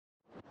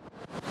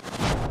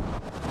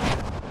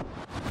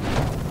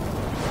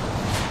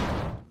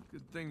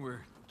thing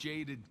we're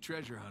jaded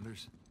treasure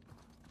hunters.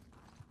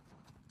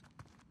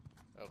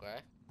 Okay,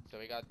 so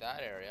we got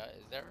that area.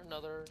 Is there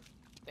another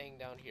thing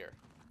down here?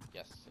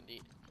 Yes,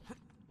 indeed.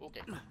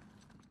 Okay.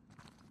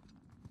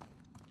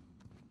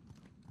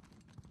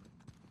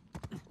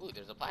 Ooh,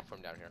 there's a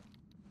platform down here.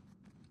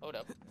 Hold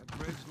up. That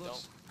bridge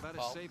looks about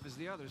as safe as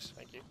the others.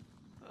 Thank you.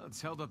 Well,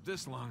 it's held up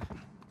this long.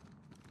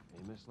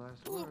 Famous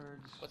last Ooh,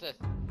 words. what's this?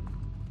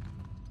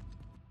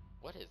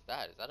 What is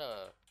that? Is that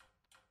a...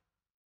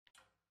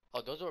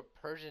 Oh, those are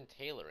Persian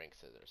tailoring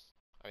scissors.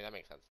 I mean, that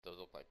makes sense. Those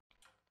look like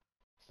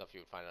stuff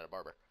you would find at a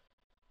barber.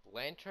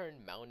 Lantern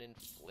mountain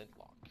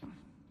flintlock.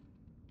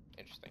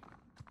 Interesting.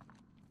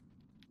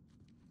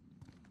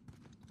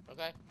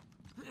 Okay.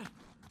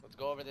 Let's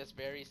go over this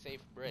very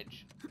safe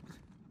bridge.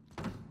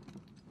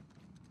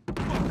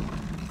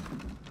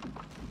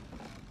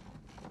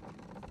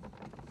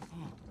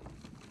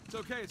 It's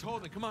okay, it's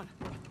holding. Come on.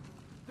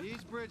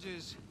 These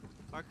bridges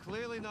are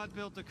clearly not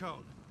built to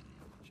code.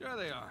 Sure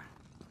they are.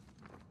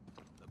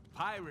 The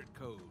pirate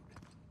code.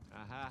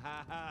 Ha ha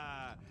ha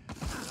ha.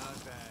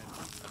 Not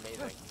bad.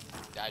 Amazing.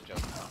 Dad joke.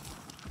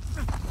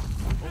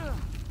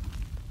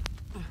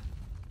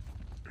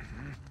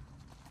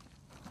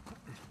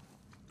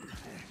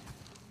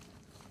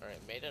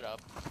 Alright, made it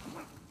up.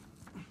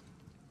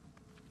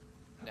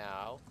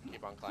 Now,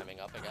 keep on climbing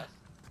up, I guess.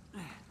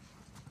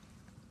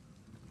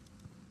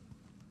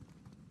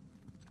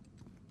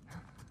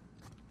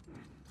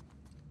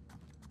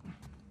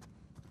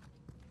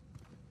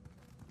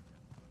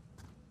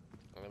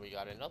 And then we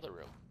got another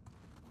room.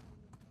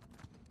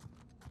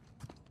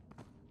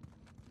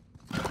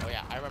 Oh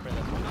yeah, I remember this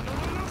one.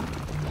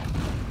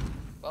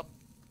 Well,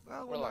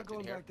 We're we're not locked in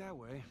going here. back that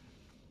way.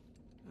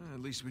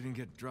 At least we didn't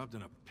get dropped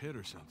in a pit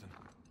or something.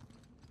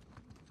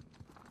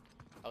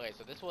 Okay,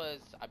 so this was,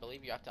 I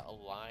believe you have to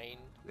align,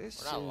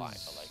 This or not align,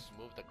 is but like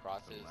move the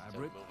crosses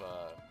elaborate. to move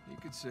a You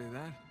could say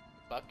that.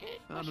 bucket?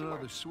 Found Question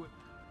another mark? switch.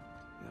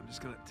 Yeah, I'm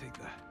just gonna take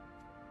the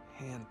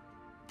hand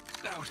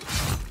out.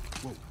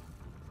 Whoa.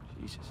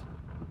 Jesus.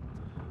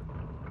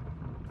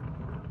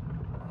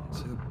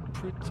 It's a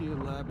pretty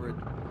elaborate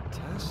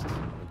test.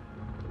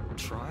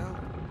 Trial?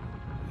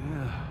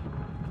 Yeah.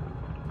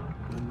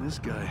 And this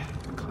guy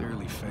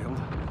clearly failed.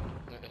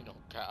 No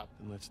cap.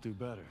 Then let's do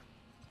better.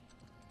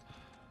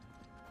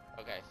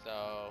 Okay,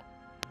 so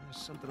There's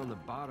something on the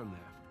bottom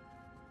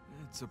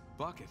there. It's a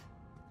bucket.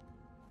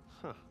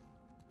 Huh.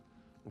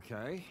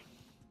 Okay.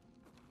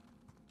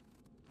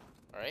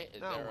 alright,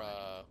 is Now there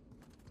what?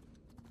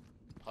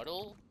 a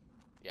puddle?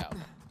 Yeah.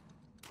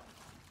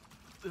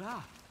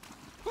 Ah.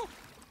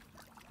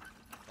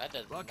 That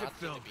does Bucket not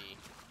seem fill. to be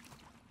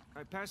All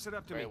right, pass it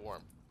up to very me.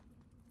 warm.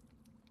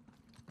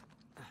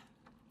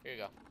 Here you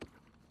go.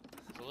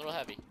 It's a little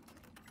heavy.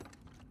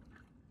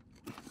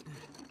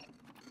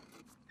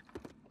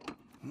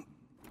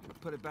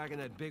 Put it back in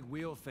that big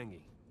wheel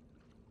thingy.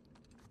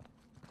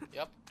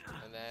 Yep.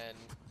 And then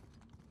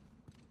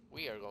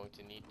we are going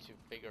to need to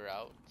figure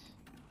out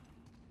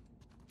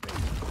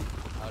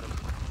how to...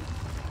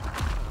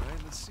 All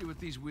right, let's see what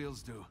these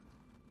wheels do.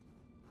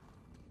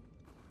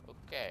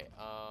 Okay,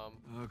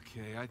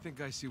 Okay, I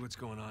think I see what's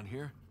going on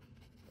here.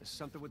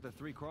 Something with the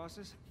 3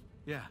 crosses?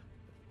 Yeah.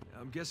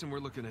 I'm guessing we're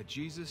looking at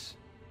Jesus,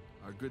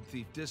 our good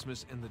thief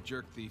Dismas, and the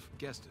jerk thief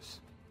Gestus.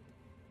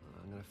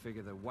 I'm gonna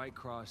figure the white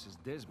cross is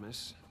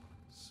Dismas.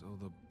 So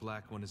the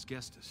black one is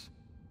Gestus.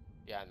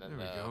 yeah, and then There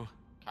we the go.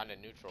 kind of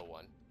neutral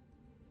one.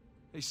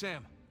 Hey,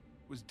 Sam.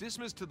 Was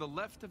Dismas to the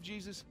left of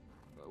Jesus?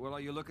 Well, are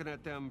you looking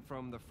at them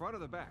from the front or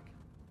the back?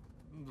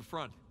 The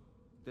front.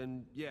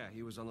 Then, yeah,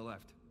 he was on the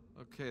left.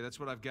 Okay, that's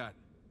what I've got.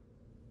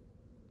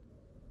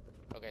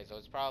 Okay, so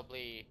it's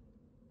probably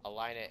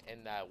align it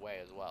in that way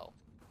as well.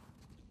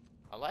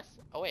 Unless,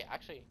 oh wait,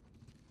 actually,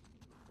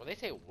 when they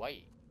say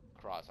white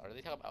cross, are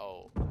they talking about,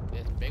 oh,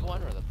 this big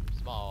one or the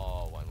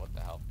small one? What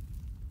the hell?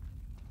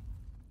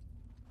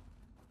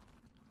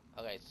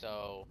 Okay,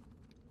 so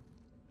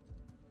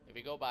if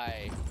we go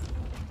by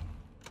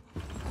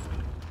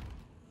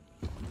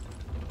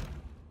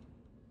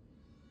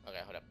okay,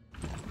 hold up.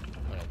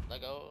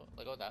 Let go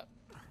of that.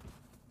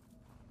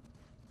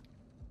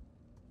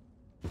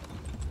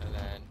 And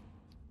then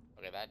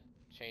okay, that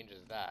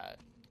changes that.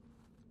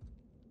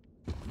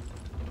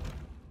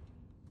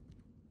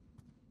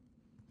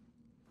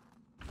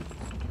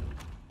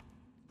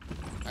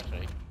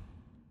 Actually,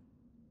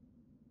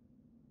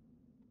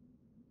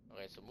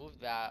 okay, so move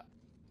that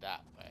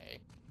way.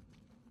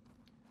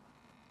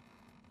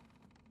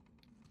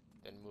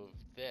 Then move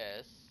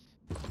this.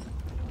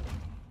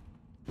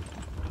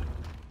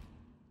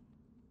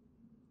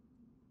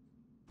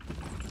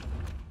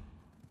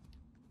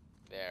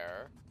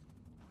 There.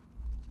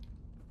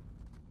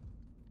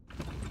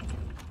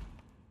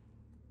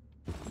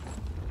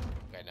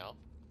 Okay, no.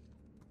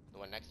 The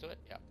one next to it?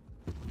 Yeah.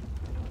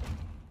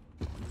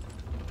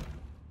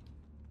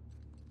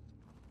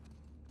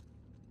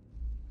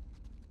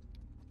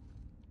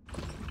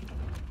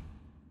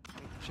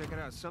 Check it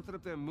out. Something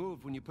up there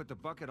moved when you put the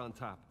bucket on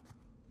top.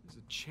 There's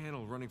a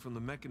channel running from the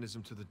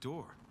mechanism to the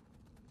door.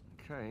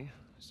 Okay,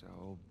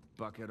 so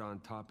bucket on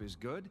top is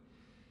good,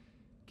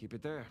 keep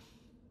it there.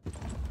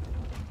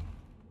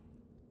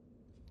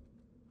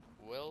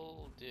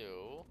 Will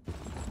do.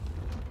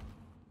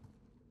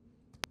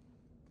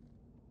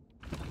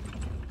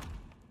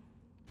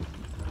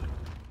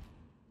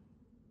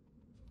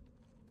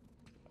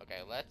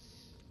 Okay, let's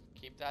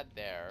keep that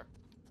there.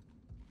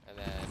 And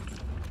then,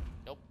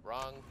 nope,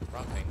 wrong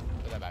thing.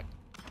 Put that back.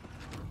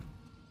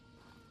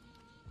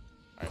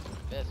 Alright, so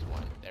this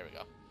one, there we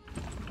go.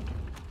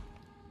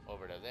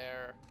 Over to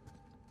there.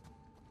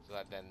 So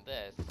that then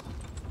this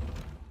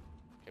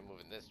can move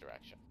in this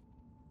direction.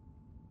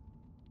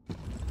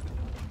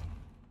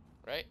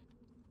 Right?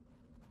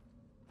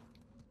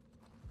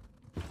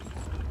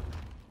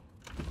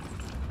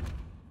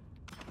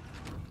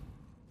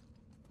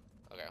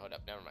 Okay, hold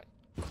up, never mind.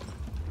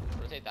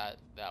 Rotate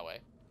that way.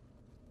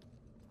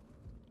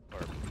 Or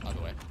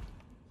other way.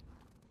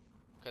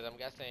 Because I'm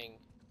guessing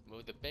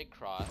move the big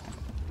cross.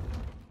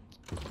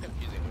 It's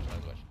confusing which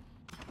one's which.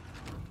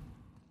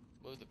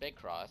 Move the big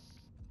cross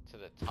to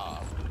the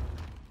top.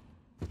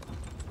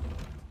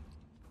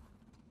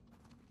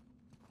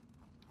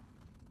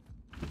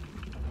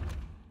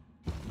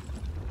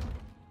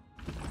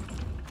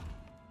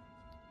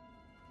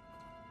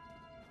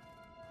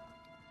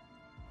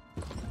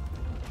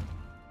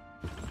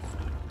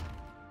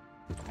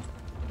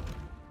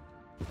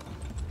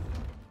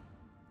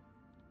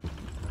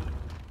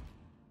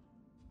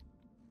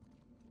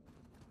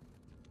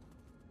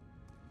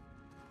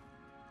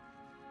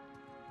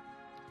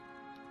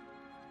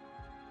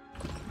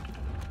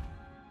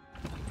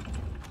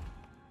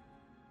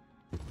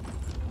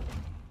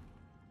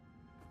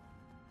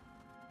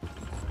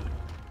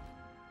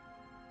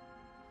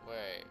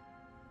 Wait.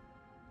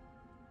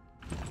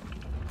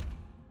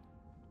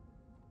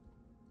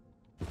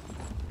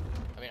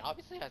 I mean,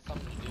 obviously it has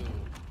something to do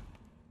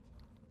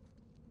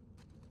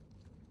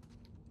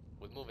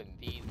with moving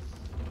these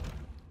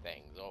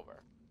things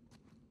over.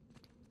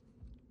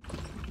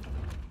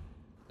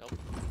 Nope.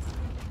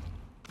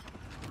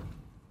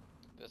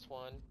 This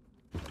one.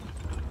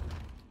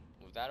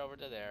 Move that over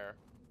to there.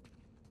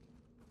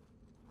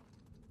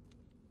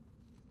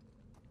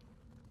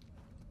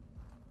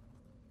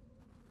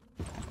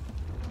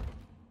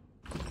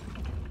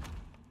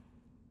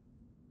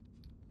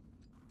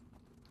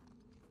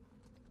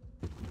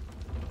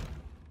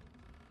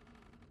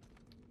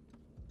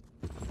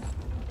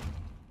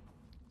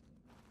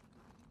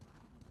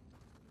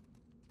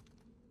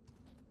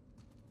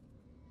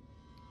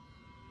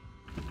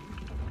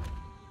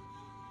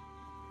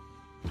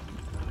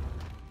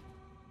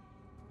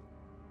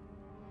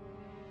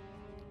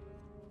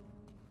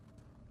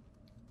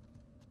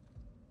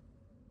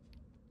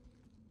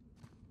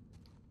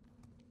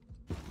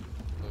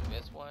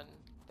 This one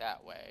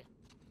that way.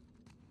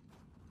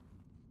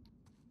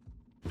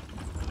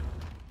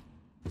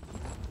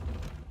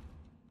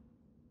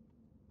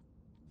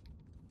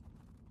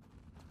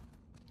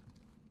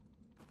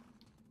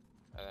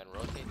 And then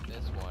rotate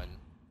this one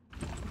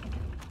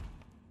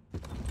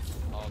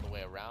all the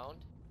way around.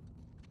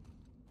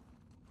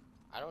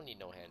 I don't need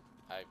no hand.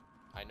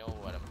 I know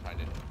what I'm trying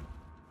to do.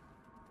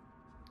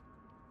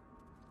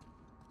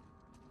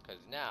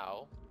 Because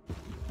now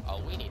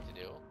all we need to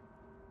do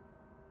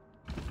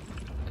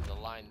is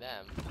align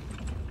them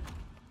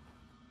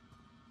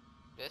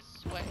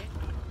this way.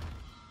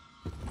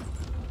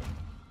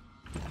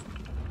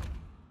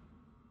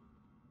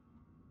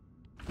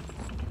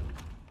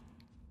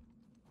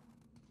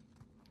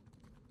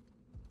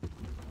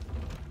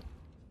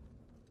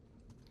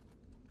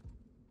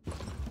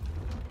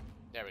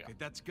 There we go. Okay,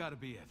 that's gotta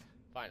be it.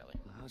 Finally.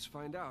 Let's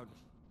find out.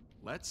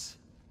 Let's?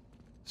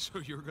 So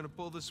you're gonna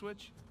pull the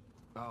switch?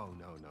 Oh,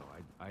 no.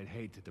 I'd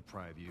hate to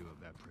deprive you of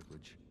that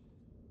privilege.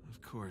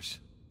 Of course.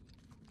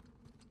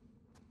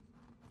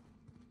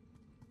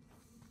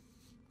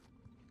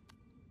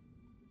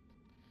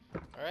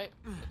 Alright,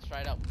 let's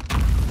try it out.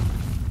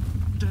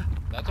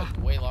 That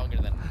took way longer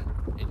than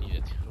it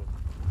needed to.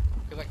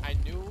 Because, like, I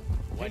knew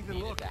what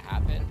needed to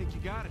happen. I think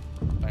you got it.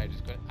 But I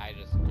just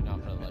could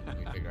not for the life of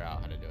me figure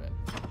out how to do it.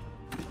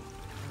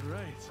 All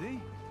right, see?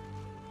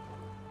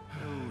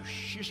 No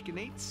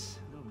shishkinates,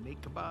 no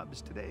naked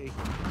kebabs today.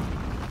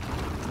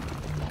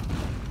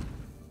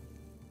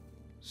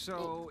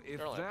 So, if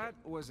that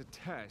was a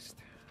test,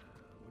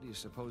 what do you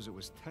suppose it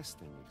was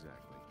testing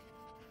exactly?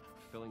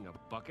 Filling a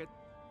bucket?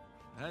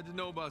 I had to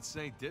know about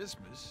St.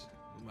 Dismas,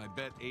 whom I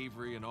bet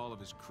Avery and all of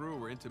his crew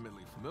were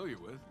intimately familiar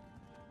with.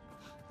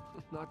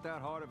 Not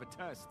that hard of a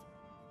test.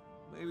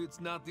 Maybe it's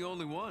not the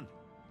only one.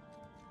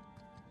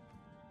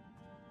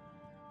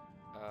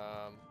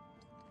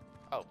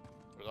 Oh,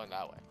 we're going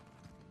that way.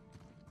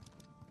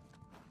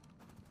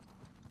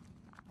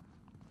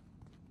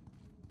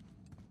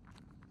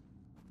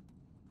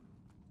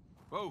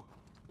 Whoa,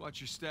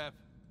 watch your step.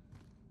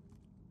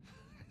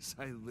 As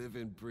I live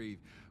and breathe,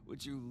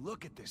 would you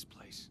look at this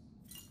place?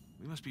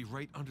 We must be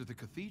right under the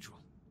cathedral.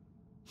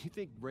 You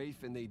think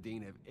Rafe and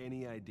Nadine have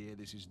any idea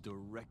this is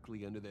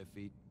directly under their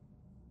feet?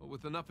 Well,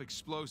 with enough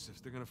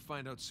explosives, they're gonna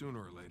find out sooner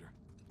or later.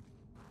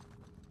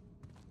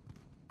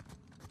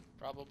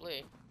 Probably.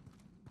 It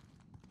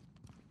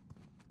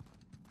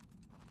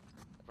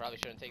probably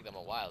shouldn't take them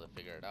a while to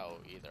figure it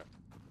out either.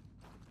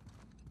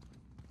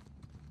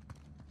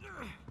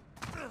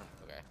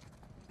 Okay.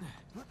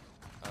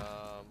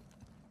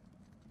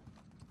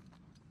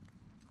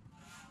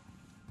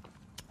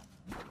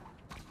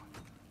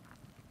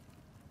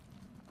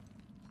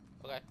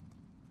 Okay.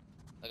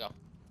 Let go.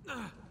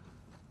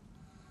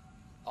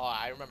 Oh,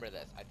 I remember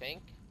this. I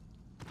think.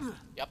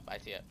 Yep, I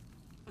see it.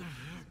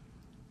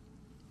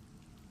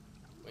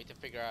 Wait to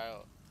figure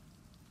out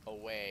a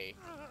way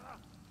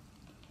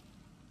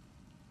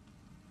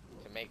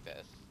to make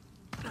this.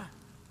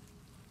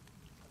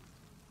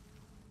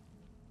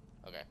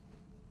 Okay.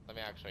 Let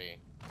me actually...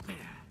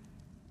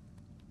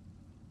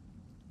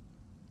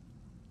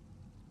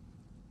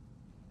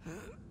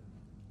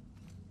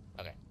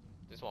 Okay.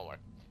 This won't work.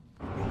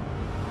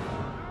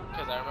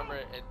 Because I remember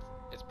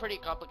it's pretty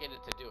complicated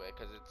to do it,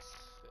 because it's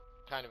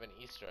kind of an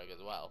Easter egg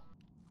as well.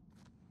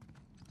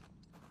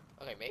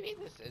 Okay, maybe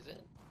this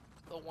isn't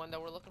the one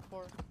that we're looking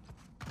for.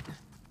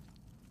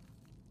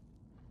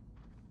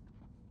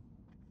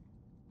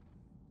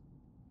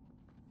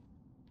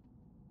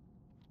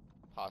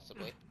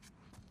 Possibly.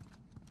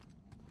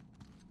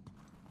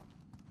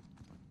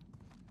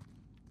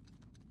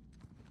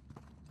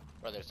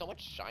 Bro, there's so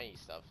much shiny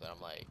stuff that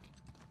I'm like...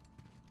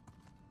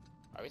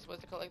 Are we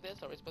supposed to collect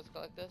this? Are we supposed to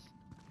collect this?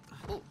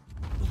 Ooh.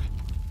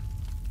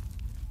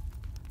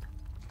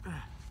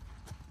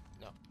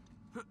 No.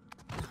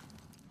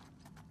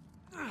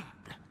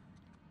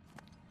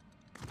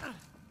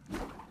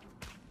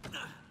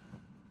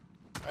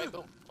 Alright,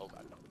 boom. Oh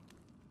god.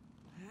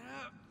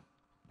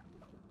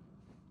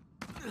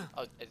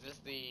 Oh, is this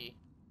the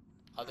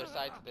other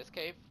side to this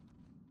cave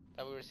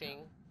that we were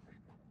seeing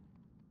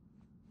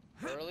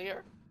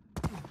earlier?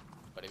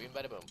 Bada bing,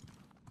 bada boom.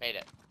 Made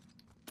it.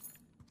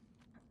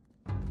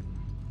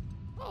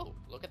 Oh,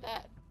 look at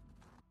that.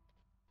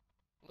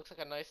 Looks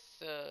like a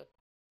nice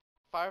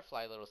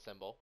firefly little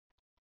symbol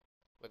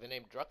with the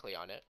name Druckley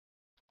on it.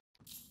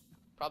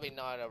 Probably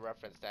not a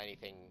reference to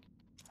anything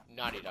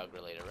Naughty Dog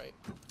related, right?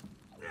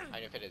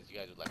 And if it is, you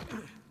guys would let me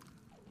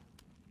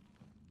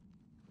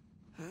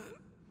know.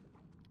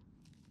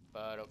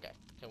 But okay,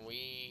 can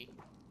we...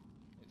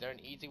 Is there an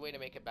easy way to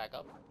make it back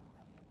up?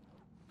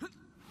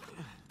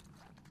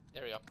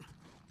 There we go.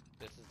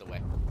 This is the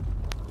way.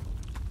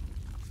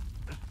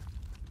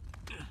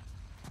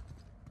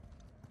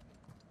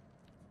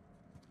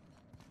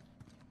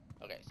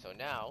 Okay, so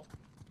now,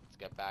 let's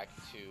get back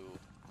to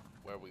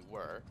where we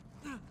were.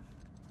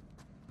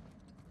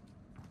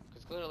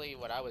 Because clearly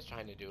what I was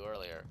trying to do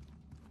earlier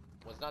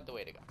was not the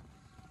way to go.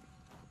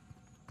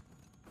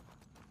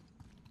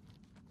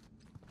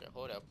 Okay,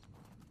 hold up.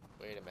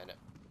 Wait a minute.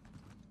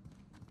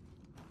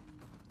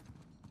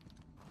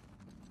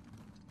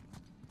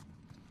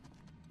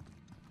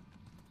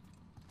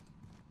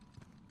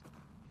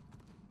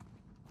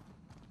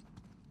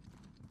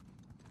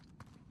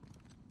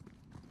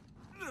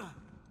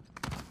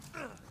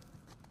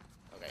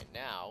 Okay,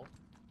 now...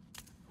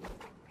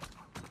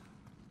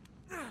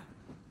 I'm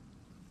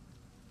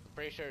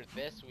pretty sure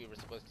this we were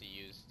supposed to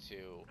use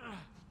to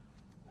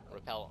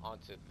rappel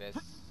onto this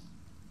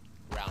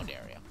round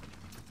area.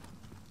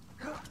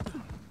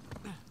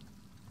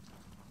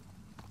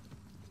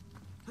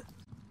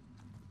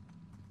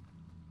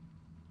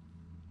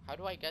 How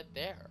do I get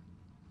there?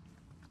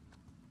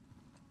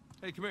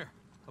 Hey, come here.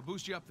 I'll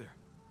boost you up there.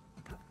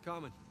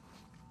 Coming.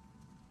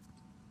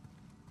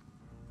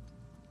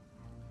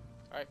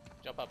 Alright,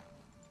 jump up.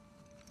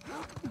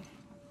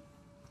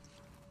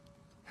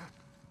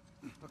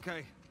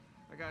 Okay,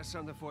 I got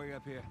something for you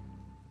up here.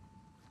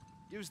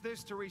 Use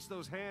this to reach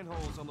those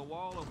handholds on the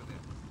wall over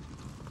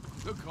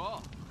there. Good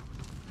call.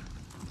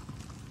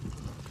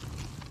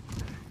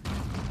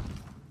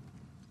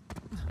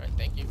 Alright,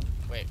 thank you.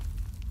 Wait,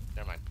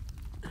 never mind.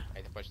 I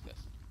have to push this.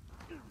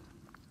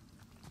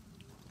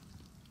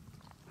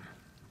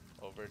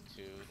 Over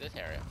to this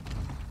area.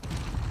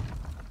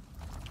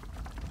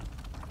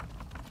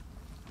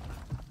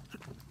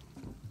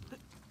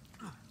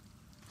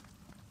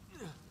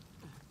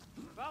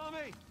 Follow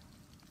me!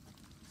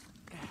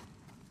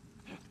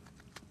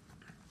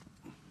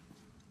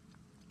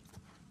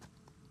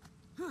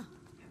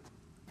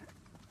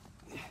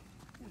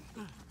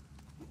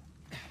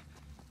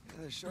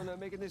 They're sure not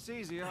making this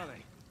easy, are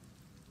they?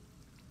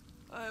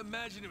 I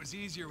imagine it was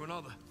easier when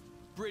all the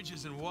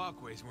bridges and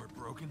walkways weren't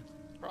broken.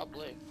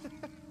 Probably.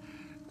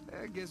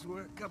 I guess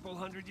we're a couple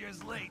hundred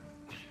years late.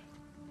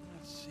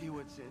 Let's see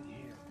what's in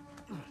here.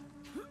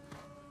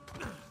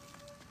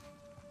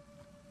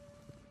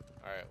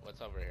 Alright,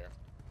 what's over here?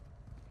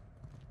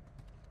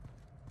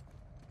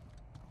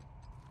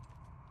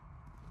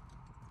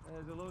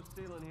 There's a low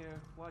ceiling here.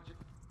 Watch it.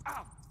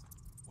 Ow!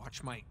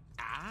 Watch my...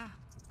 Ah?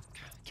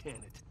 Can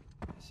it?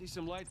 I see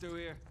some light through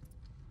here.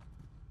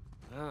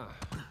 Ah,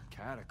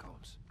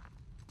 catacombs.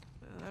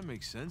 That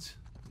makes sense.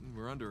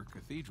 We're under a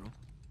cathedral.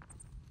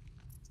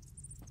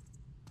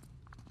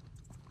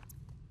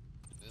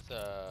 Is this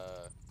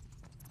a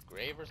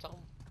grave or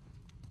something?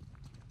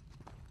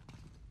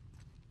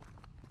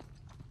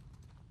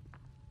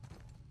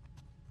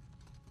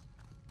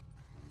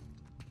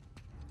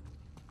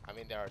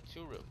 there are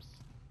 2 rooms.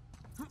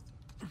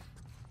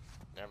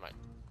 Never mind.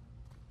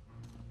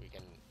 We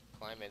can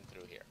climb in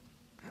through here.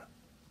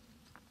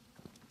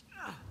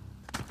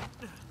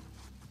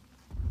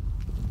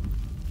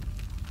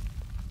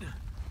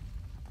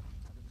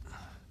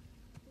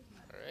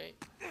 Alright.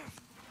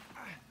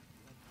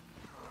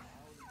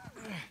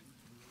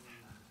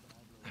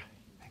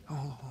 Hey,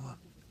 hold on.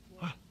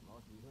 What?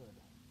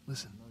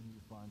 Listen.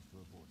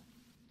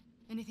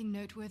 Anything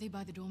noteworthy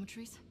by the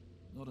dormitories?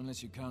 Not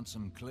unless you count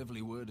some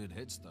cleverly worded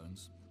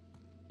headstones.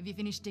 Have you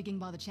finished digging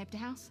by the chapter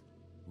house?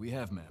 We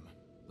have, ma'am.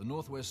 The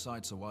northwest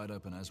sites are wide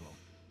open as well.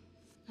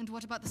 And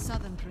what about the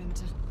southern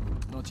perimeter?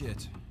 Not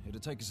yet. It'll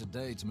take us a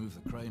day to move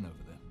the crane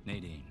over there.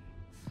 Nadine.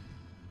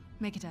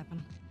 Make it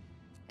happen.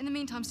 In the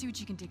meantime, see what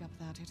you can dig up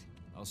without it.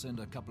 I'll send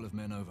a couple of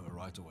men over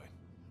right away.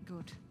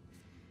 Good.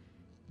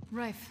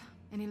 Rafe,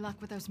 any luck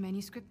with those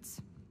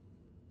manuscripts?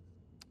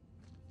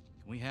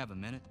 Can we have a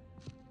minute?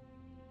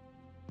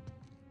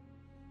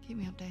 Keep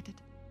me updated.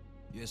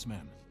 Yes,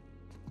 ma'am.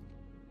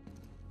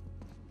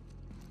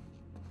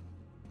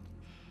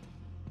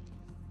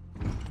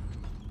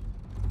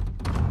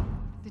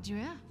 Did you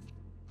hear?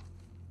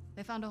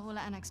 They found a whole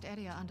annexed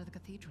area under the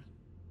cathedral.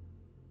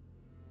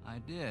 I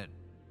did.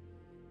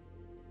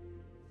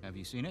 Have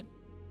you seen it?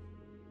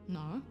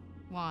 No?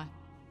 Why?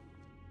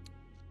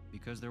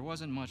 Because there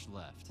wasn't much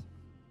left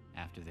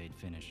after they'd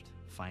finished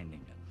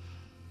finding it.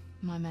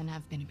 My men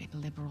have been a bit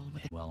liberal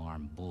with it.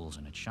 Well-armed bulls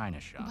in a china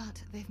shop.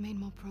 But they've made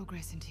more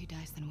progress in 2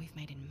 days than we've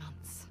made in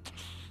months.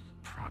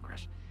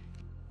 Progress.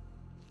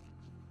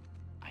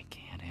 I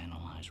can't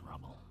analyze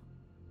rubble.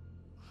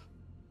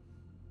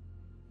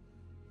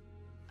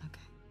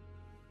 Okay.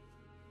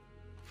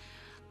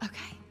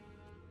 Okay.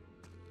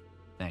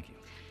 Thank you.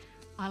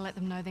 I'll let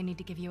them know they need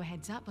to give you a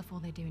heads up before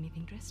they do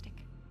anything drastic.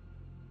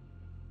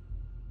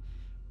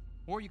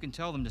 Or you can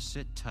tell them to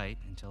sit tight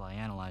until I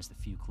analyze the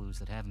few clues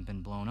that haven't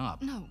been blown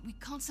up. No, we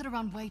can't sit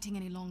around waiting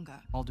any longer.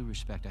 All due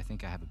respect, I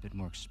think I have a bit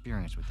more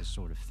experience with this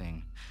sort of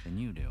thing than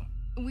you do.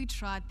 We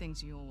tried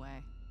things your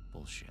way.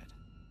 Bullshit.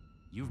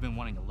 You've been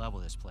wanting to level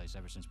this place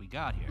ever since we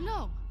got here.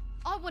 No!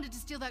 I wanted to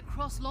steal that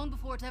cross long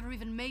before it ever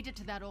even made it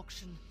to that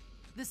auction.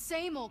 The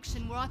same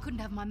auction where I couldn't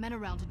have my men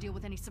around to deal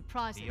with any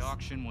surprises. The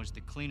auction was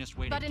the cleanest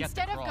way to But get the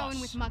cross. instead of going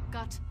with my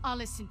gut, I'll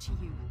listen to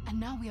you. And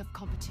now we have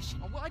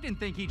competition. Oh, well, I didn't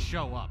think he'd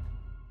show up.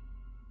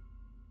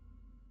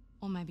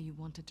 Or maybe you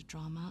wanted to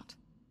draw him out.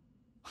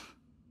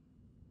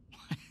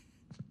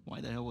 Why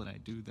the hell would I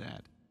do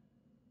that?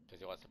 Because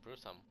he wants to prove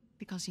something.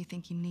 Because you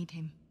think you need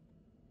him.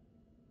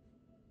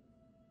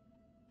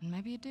 And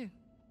maybe you do.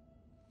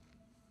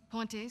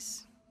 Point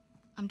is,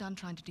 I'm done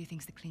trying to do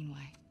things the clean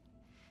way.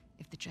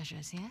 If the treasure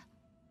is here,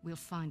 we'll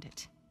find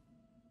it.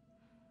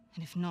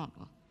 And if not,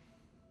 well...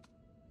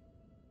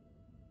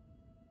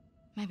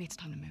 maybe it's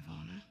time to move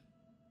on, huh?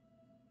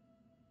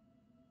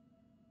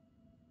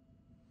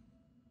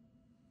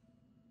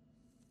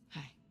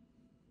 Hey.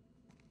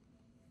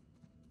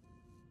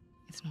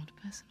 It's not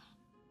personal.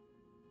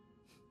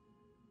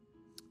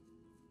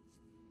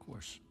 Of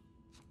course.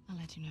 I'll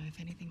let you know if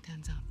anything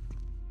turns up.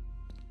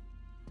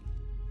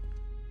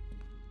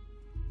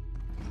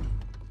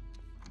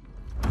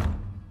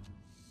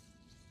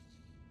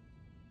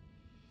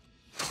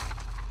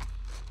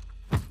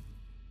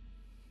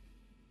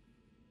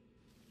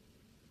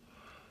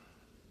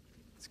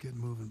 Let's get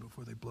moving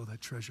before they blow that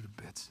treasure to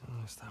bits.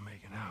 Oh, stop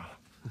making out.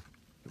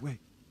 Wait.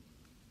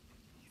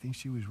 You think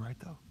she was right,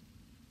 though?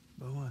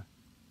 About what?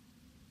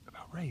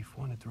 About Rafe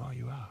wanting to draw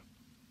you out.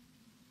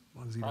 As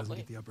long as he doesn't Probably.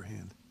 get the upper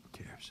hand, who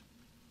cares?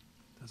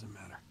 Doesn't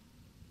matter.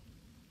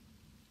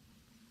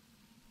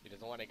 He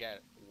doesn't want to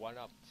get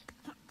one-upped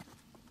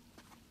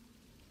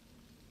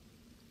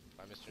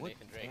by Mr. What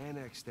Nathan Drake.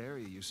 annexed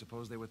area you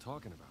suppose they were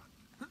talking about?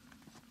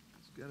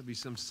 There's gotta be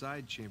some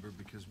side chamber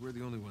because we're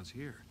the only ones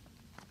here.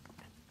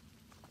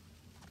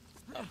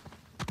 Oh,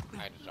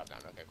 I just dropped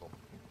down. Okay, cool.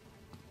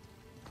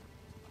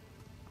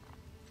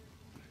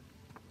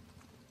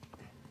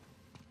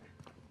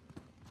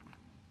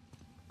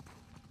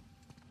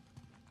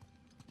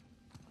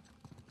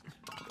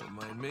 Don't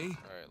mind me.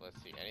 Alright,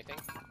 let's see. Anything?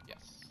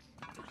 Yes.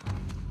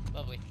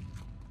 Lovely.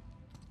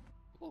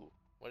 Ooh,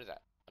 what is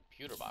that? A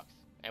pewter box.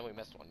 And we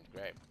missed one.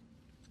 Great.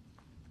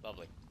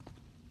 Lovely.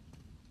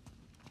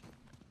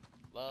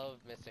 Love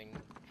missing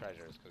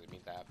treasures, because it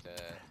means I have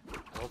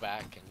to go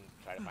back and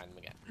try to find them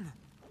again.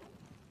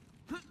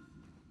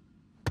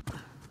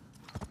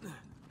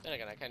 Then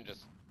again, I can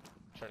just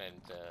turn it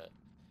into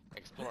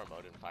Explorer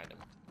mode and find them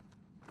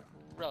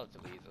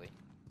relatively easily.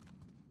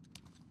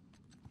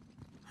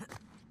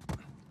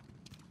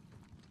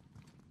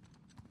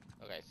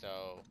 Okay,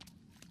 so...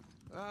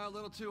 A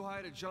little too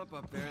high to jump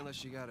up there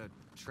unless you got a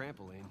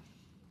trampoline.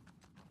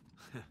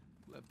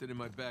 Left it in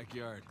my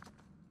backyard.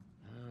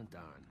 Oh,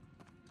 darn.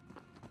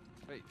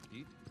 Wait,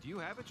 do you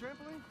have a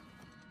trampoline?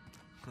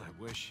 I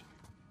wish.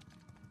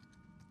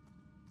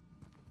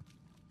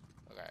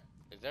 Okay,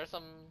 is there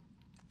some...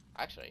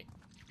 Actually...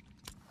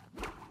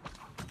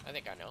 I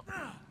think I know.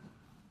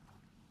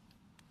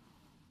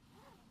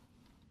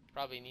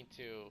 Probably need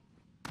to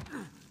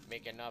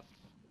make enough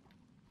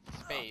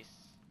space.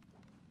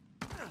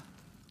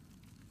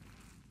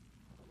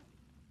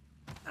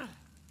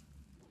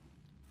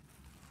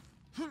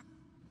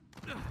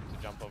 To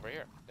jump over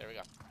here. There we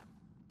go.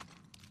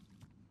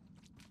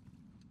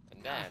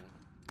 And then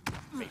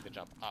make the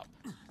jump up.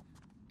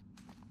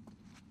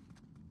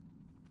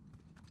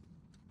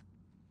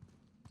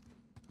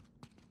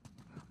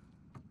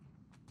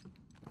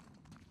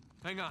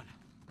 Hang on.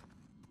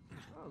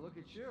 Oh, look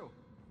at you.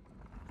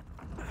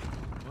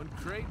 One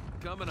crate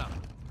coming up.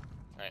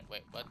 Alright,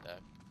 wait, what the?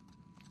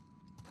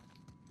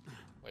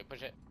 Wait,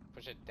 push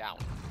it down.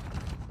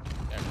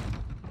 There.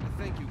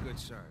 Thank you, good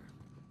sir.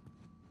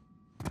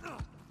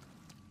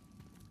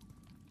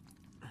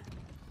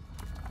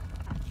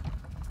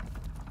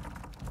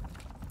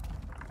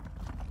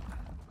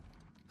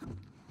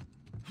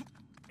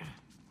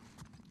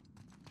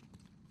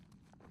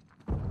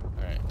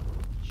 Alright.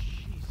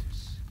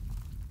 Jesus.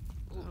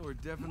 Well, we're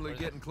definitely What is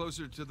getting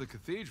closer to the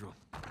cathedral.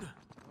 Oh,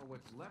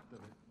 what's left of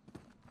it.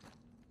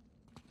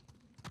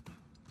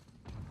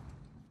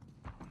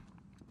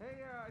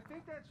 Hey, I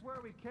think that's where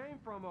we came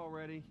from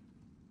already.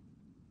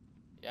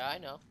 Yeah, I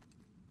know.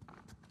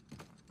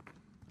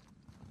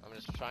 I'm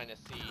just trying to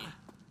see.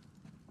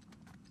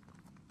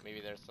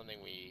 Maybe there's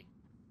something we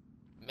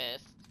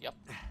missed. Yep.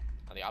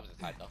 On the opposite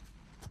side, though.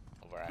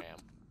 Of where I am.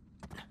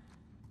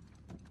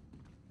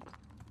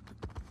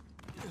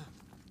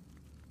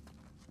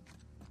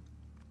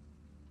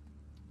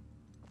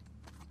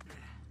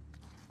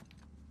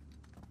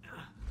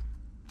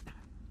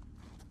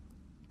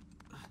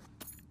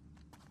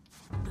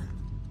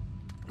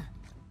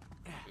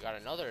 We got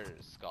another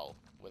skull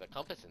with a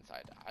compass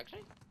inside.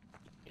 Actually,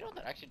 you know what?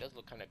 That actually does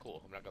look kind of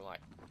cool. I'm not gonna lie.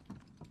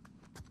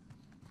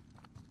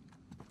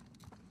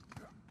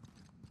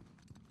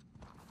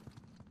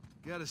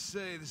 Gotta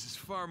say, this is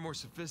far more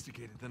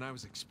sophisticated than I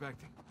was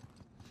expecting.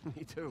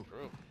 Me too.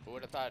 True. Who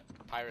would have thought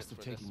pirates Must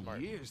were have this taken smart?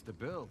 years to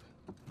build.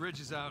 Bridge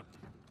is out.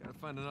 Gotta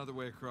find another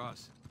way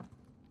across.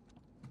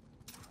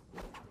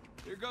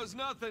 Here goes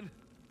nothing.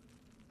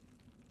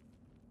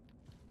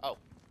 Oh,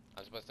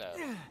 I'm supposed to.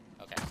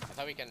 Okay, I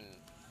thought we can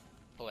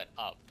pull it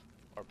up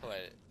or pull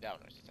it down,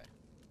 I should say.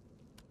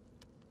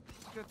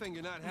 Good thing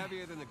you're not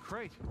heavier than the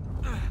crate.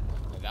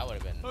 That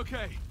would have been.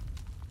 Okay.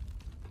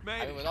 I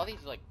Maybe. mean, with all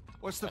these like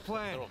What's the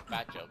plan? little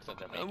fat jokes that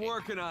they're making, I'm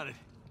working on it.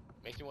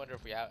 makes me wonder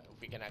if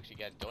we can actually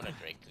get Donut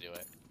Drake to do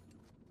it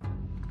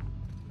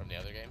from the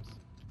other games.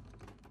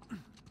 All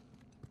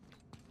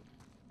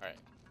right.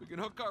 We can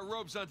hook our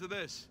ropes onto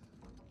this.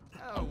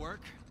 That'll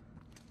work.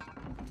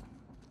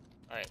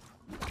 All right.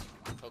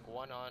 Hook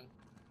one on.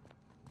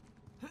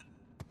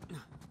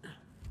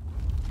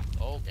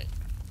 Okay.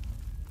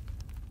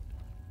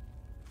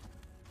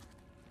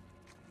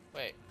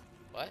 Wait.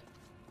 What?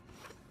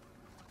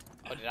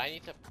 Oh, did I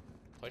need to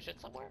push it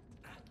somewhere?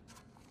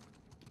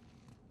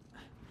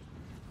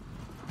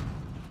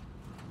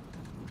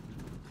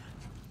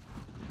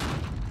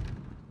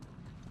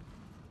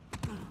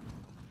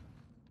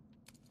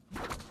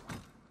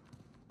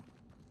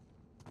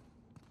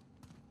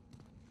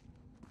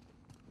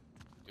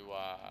 Do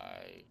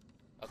I?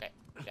 Okay.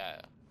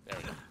 Yeah. There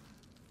we go.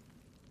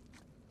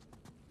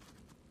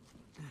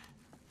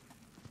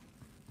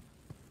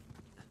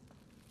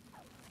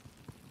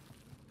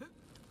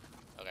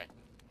 Okay.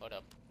 Hold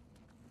up.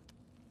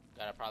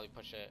 Gotta probably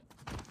push it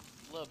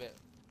a little bit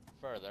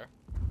further.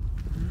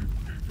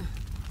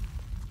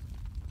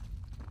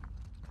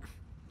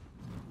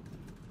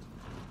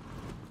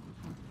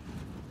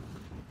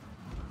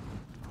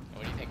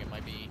 What do you think? It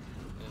might be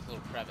this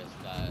little crevice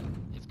that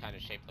is kind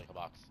of shaped like a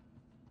box.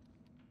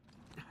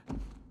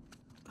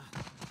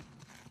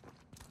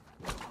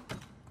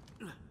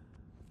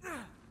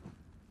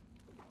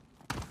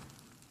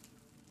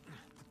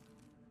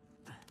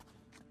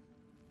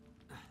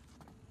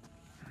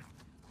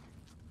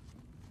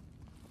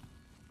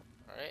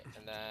 Alright,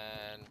 and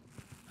then...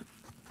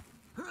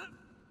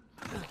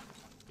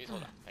 Please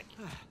hold on, thank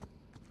you.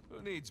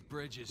 Who needs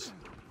bridges?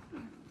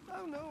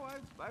 Oh no,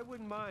 I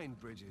wouldn't mind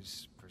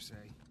bridges per se.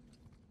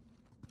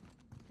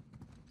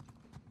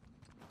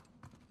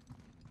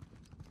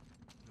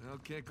 Well,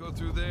 can't go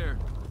through there.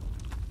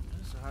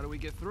 So how do we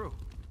get through?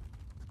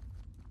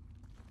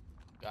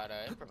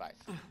 Gotta improvise.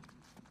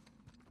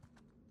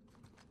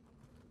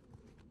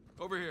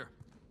 Over here.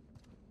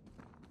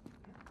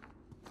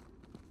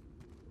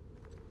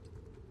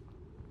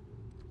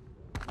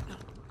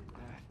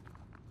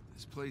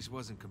 This place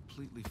wasn't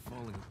completely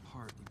falling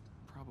apart. We'd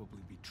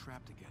probably be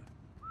trapped again.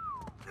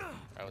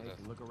 That was Hey,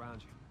 this. look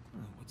around you.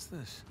 Oh, what's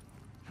this?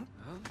 Well,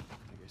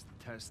 I guess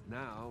the test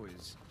now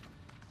is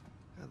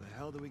how the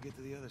hell do we get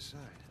to the other side?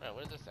 Alright,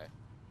 what does this say?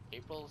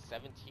 April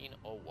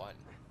 1701.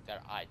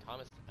 That I,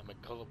 Thomas, am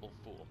a gullible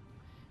fool.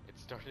 It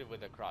started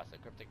with a cross, a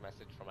cryptic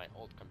message from my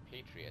old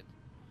compatriot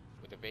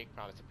with a vague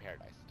promise of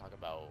paradise. Talk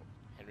about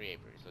Henry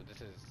Avery. So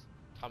this is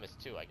Thomas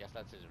too. I guess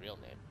that's his real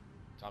name.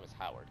 Thomas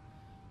Howard.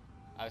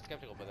 I was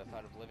skeptical, but the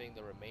thought of living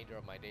the remainder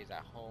of my days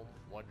at home,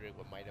 wondering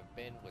what might have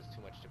been, was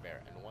too much to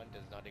bear, and one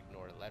does not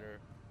ignore a letter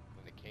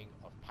from the king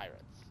of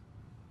pirates.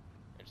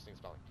 Interesting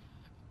spelling.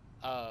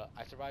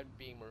 I survived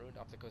being marooned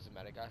off the coast of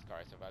Madagascar.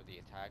 I survived the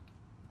attack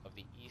of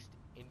the East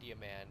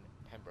Indiaman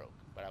Pembroke,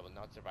 but I will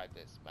not survive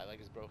this. My leg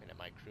is broken and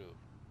my crew,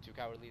 too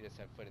cowardly to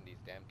set foot in these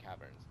damn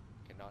caverns,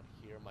 cannot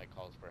hear my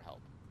calls for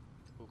help.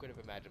 Who could have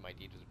imagined my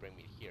deeds would bring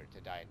me here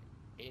to die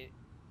an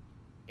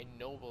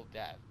ignoble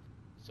death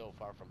so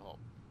far from home?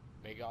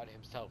 May God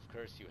himself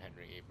curse you,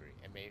 Henry Avery,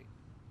 and may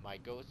my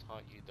ghost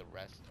haunt you the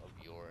rest of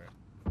your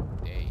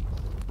days.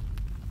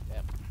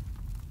 Damn.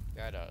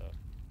 Got a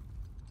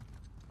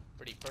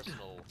pretty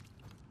personal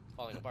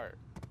falling apart.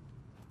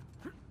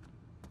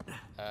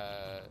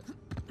 I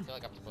feel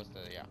like I'm supposed to,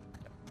 yeah.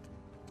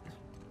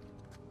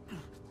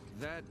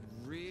 That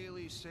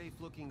really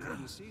safe-looking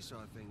wooden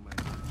seesaw thing might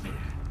be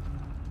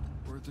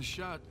Worth a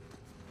shot.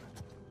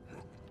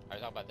 Are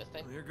you talking about this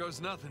thing? Well, here goes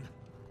nothing.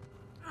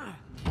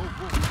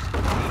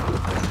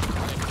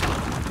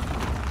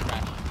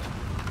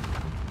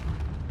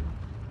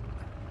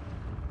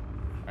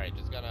 Alright,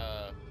 just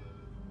gonna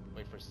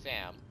wait for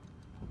Sam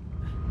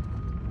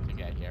to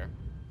get here.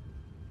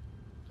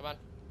 Come on.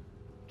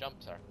 Jump,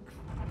 sir.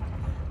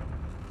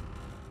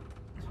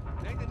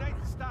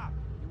 Nathan, stop!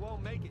 You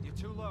won't make it. You're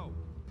too low.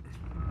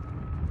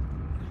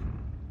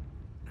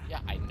 Yeah,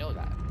 I know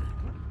that.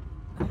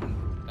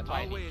 That's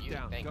why I I'll weigh need it you.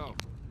 down. Thank Go. you.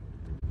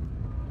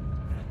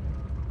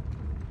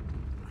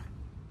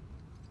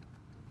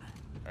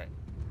 Alright.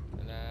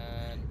 And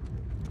then...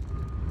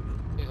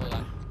 Please hold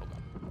on.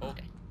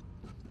 Okay.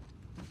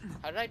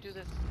 How did I do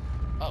this?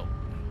 Oh.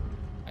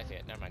 I see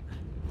it. Never mind.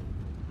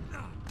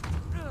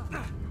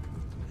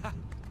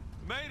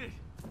 Made it.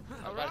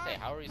 I was about to say,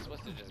 how are we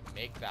supposed to just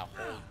make that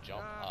whole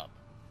jump up?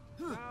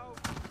 Now,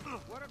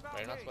 what about But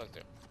you're not me? supposed to.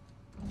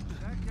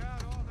 Check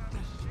out all that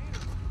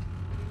machinery.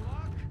 Any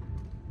luck?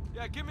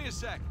 Yeah, give me a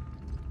sec.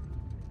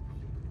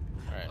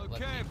 Alright, let's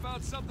Okay, I see.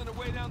 found something to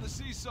weigh down the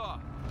seesaw.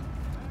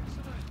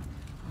 Excellent.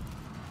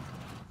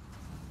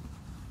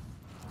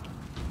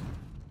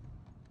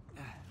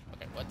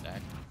 Okay, what the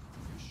heck?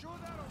 You sure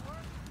that'll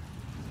work?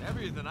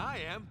 Heavier than I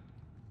am.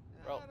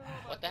 Bro, I don't know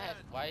what about the heck?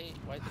 that. Why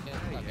is it getting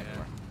stuck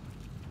anymore?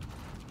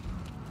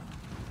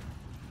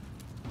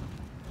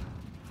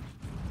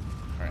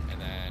 Alright,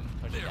 and then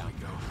push it There down. we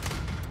go.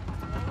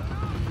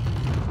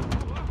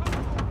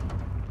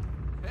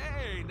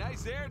 Hey,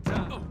 nice air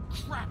time. Oh,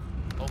 crap.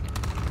 Okay.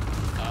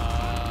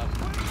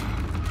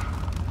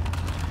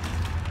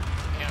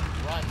 Can't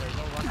run. There's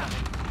no run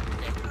button.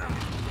 Okay.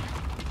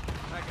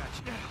 I got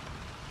you.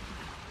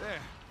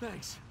 There.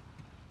 Thanks.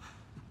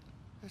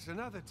 There's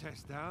another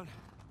test down.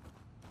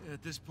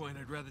 At this point,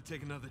 I'd rather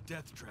take another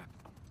death trap.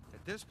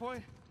 At this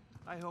point,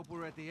 I hope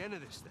we're at the end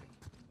of this thing.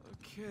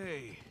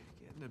 Okay,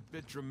 getting a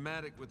bit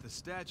dramatic with the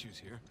statues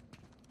here.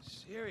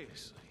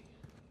 Seriously.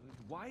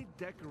 Why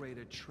decorate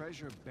a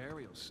treasure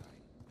burial site?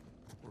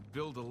 Or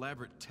build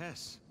elaborate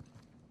tests.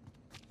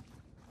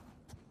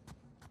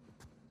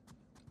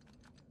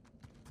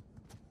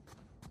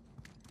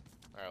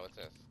 Alright, what's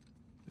this?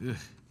 Ugh.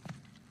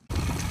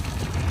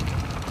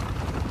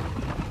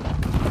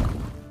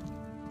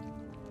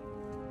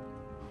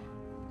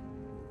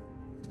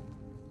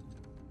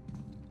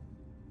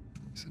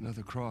 It's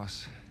another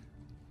cross.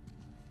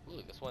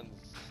 Ooh, this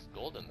one's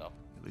golden though.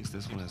 At least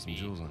this one has some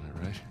jewels on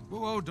it, right? Whoa,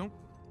 whoa, don't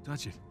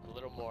touch it. A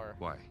little more.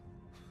 Why?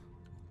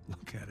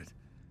 Look at it.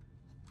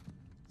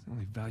 It's the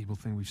only valuable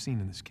thing we've seen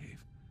in this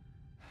cave.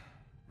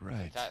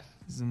 Right. Test.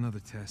 This is another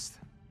test.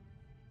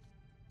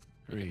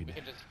 We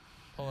can just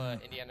pull a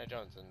Indiana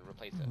Jones and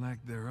replace it.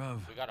 Lack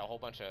thereof. We got a whole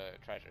bunch of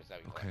treasures that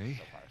we collected Okay.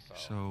 so far,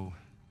 so So,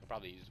 we'll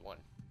probably use one.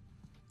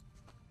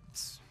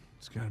 It's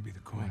gotta be the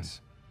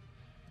coins.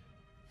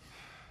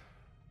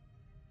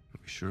 are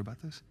we sure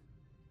about this?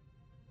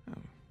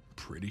 I'm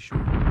pretty sure.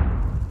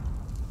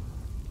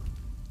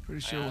 Pretty I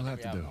sure we'll don't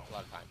have think to we do. a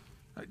lot of time.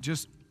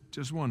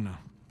 Just one now.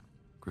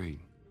 Agreed.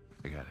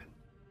 I got it.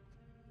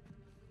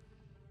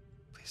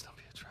 Please don't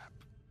be a trap.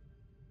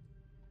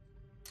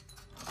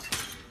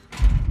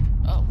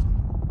 Oh.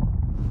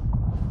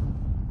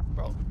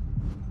 Bro.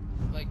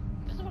 Like,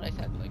 this is what I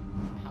said. Like,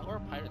 how are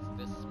pirates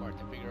this smart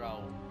to figure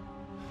out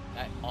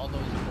that all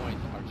those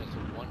coins are just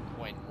one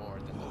coin more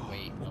than the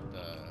weight of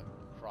the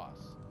cross?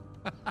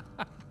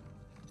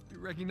 You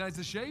recognize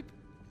the shape?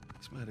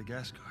 It's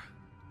Madagascar.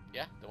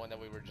 Yeah, the one that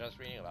we were just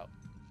reading about.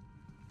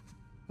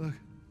 Look.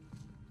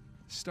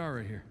 Star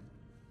right here.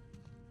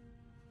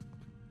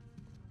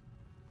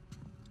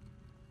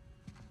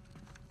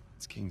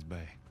 It's Kings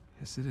Bay.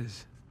 Yes, it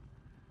is.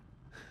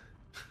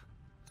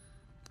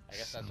 I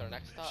guess that's Son our of a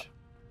next bitch. stop.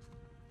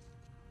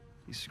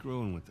 He's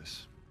screwing with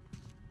us.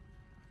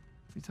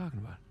 What are you talking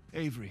about?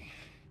 Avery,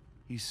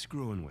 he's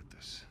screwing with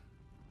us.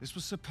 This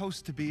was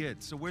supposed to be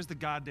it, so where's the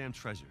goddamn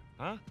treasure,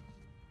 huh?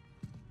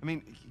 I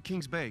mean,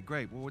 Kings Bay,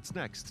 great. Well, what's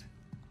next?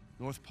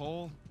 North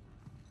Pole?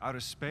 Outer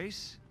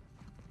space?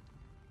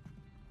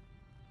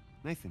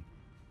 Nathan.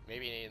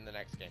 Maybe in the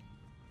next game.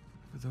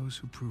 For those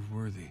who prove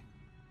worthy,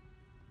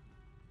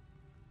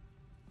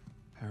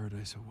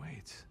 paradise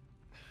awaits.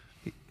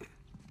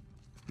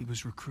 He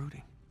was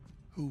recruiting.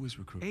 Who was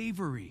recruiting?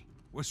 Avery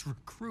was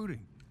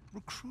recruiting.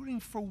 Recruiting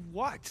for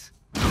what?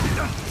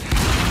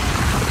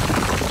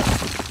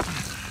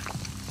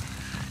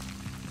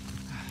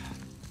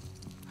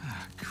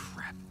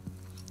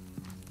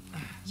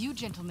 You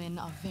gentlemen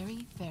are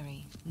very,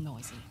 very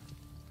noisy.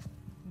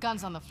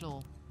 Guns on the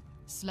floor.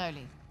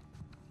 Slowly.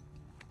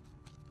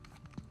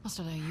 Must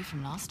have learned you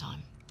from last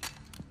time.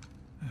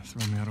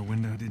 Throw me out a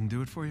window didn't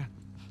do it for you?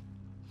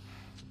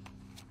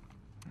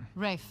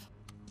 Rafe.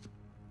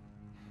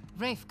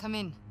 Rafe, come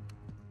in.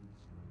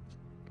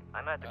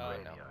 I'm at the Oh,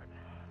 graveyard.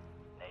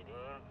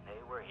 Nadine, hey,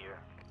 we're here.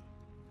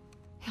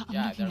 Yeah, I'm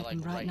Yeah, looking they're at them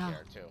like right now.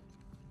 here too.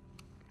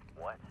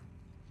 What?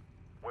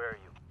 Where are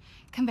you?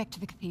 Come back to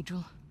the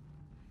cathedral.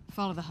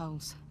 Follow the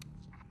holes.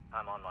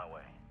 I'm on my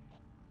way.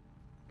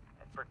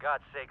 And for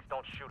God's sakes,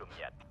 don't shoot him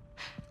yet.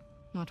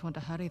 Not want to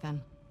hurry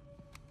then.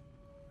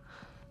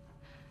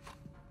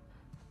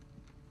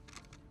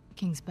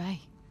 Kings Bay.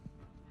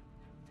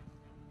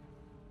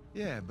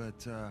 Yeah,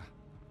 but,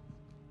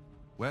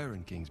 where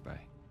in Kings Bay?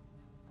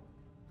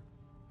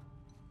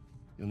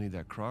 You'll need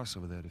that cross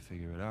over there to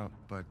figure it out,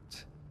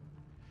 but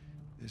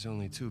there's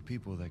only 2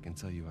 people that can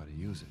tell you how to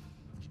use it.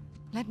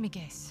 Let me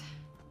guess.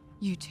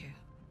 You two.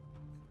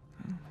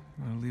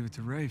 I'll leave it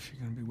to Rafe.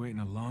 You're gonna be waiting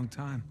a long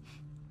time.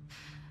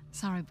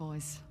 Sorry,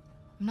 boys.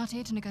 I'm not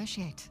here to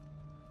negotiate.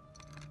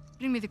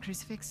 Bring me the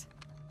crucifix.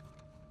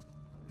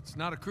 It's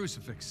not a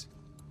crucifix.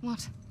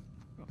 What?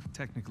 Well,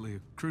 technically, a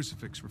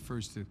crucifix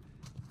refers to a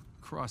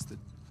cross that...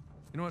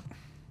 You know what?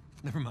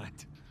 Never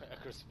mind. A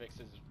crucifix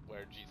is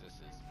where Jesus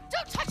is.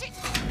 Don't touch it!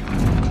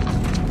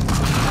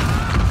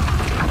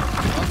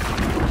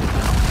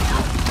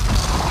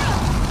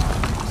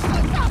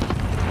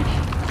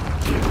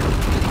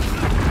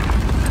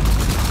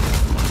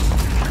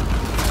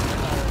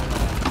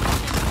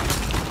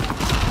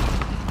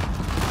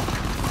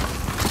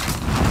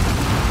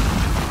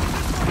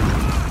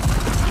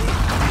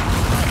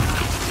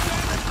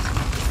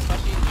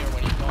 Especially here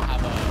when you don't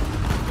have a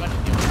gun to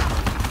deal with.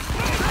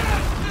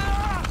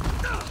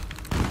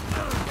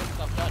 Get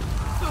stuff done.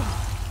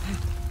 And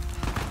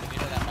you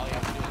know that all you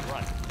have to do is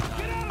run.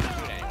 Not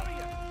shoot anyone.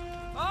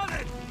 On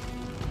it!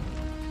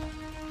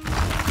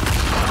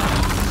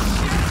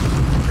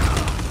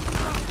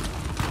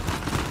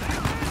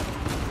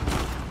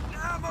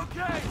 I'm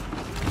okay!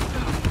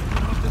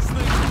 Off this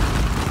thing.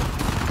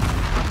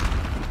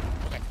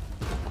 Okay.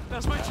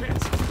 That's my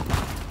chance.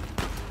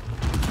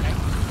 Okay.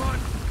 Come on.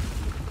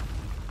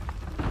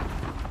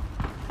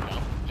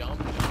 Jump.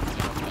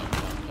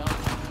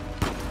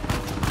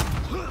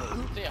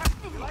 See ya.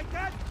 You like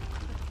that?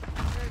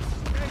 Okay,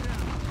 stay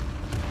down.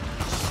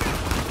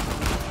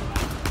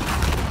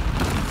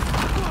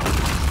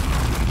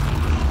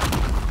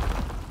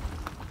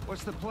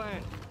 What's the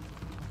plan?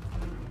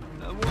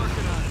 I'm working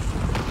on it.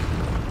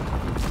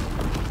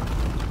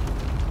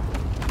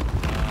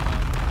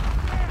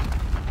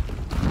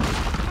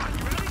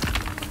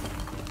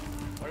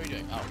 What are we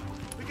doing? Oh.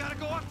 We gotta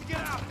go up to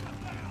get out.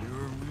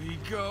 Here we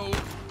go. No.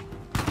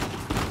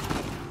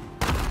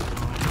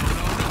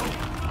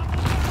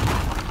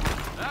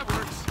 That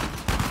works.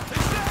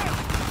 Hey, Sam!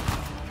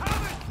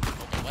 Coming!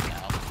 Okay, what the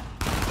hell?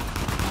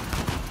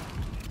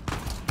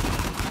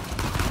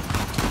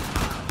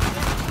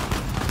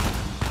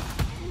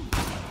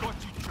 What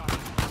you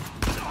trying?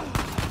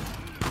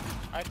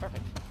 Alright,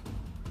 perfect.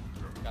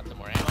 Got some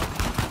more ammo.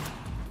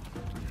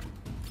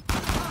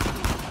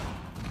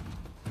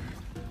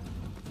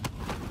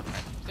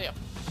 Alright, see ya.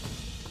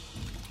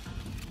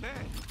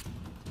 Man,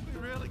 we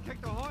really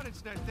kicked the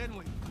hornet's nest, didn't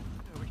we?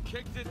 Yeah, we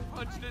kicked it,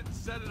 punched it, and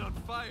set it on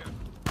fire.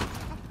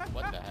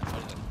 What the heck?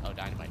 What is this? Oh,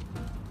 dynamite.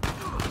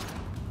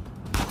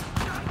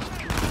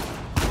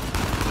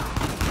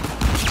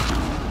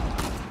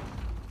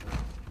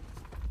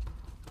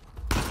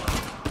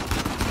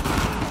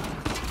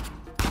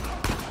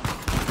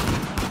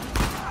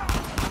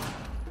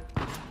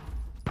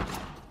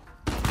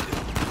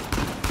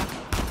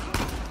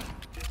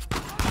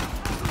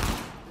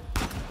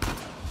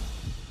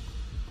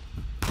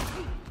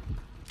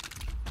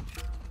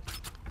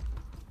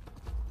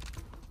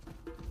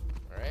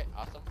 Alright,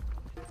 awesome.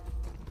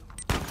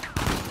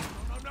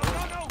 No.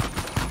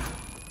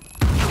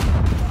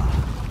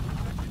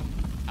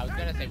 I was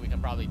gonna say we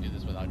can probably do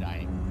this without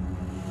dying.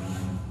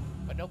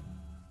 But nope.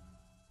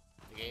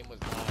 The game was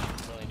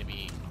not willing to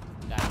be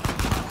that.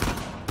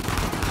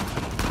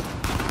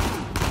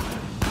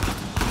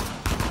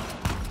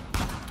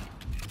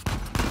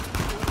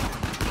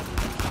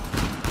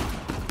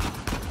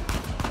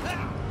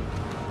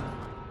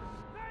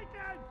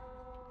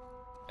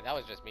 And that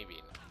was just me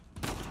being.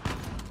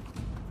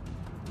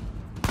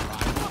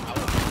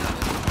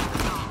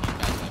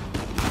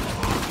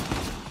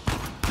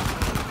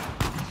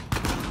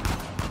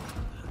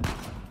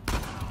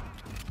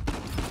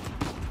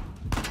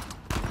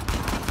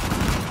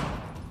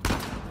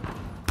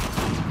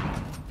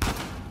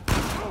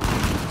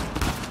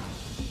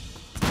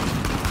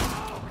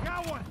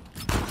 Got one.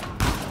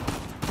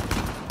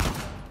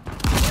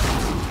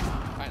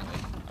 Finally.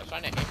 I was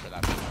trying to aim for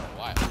that thing for a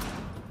while.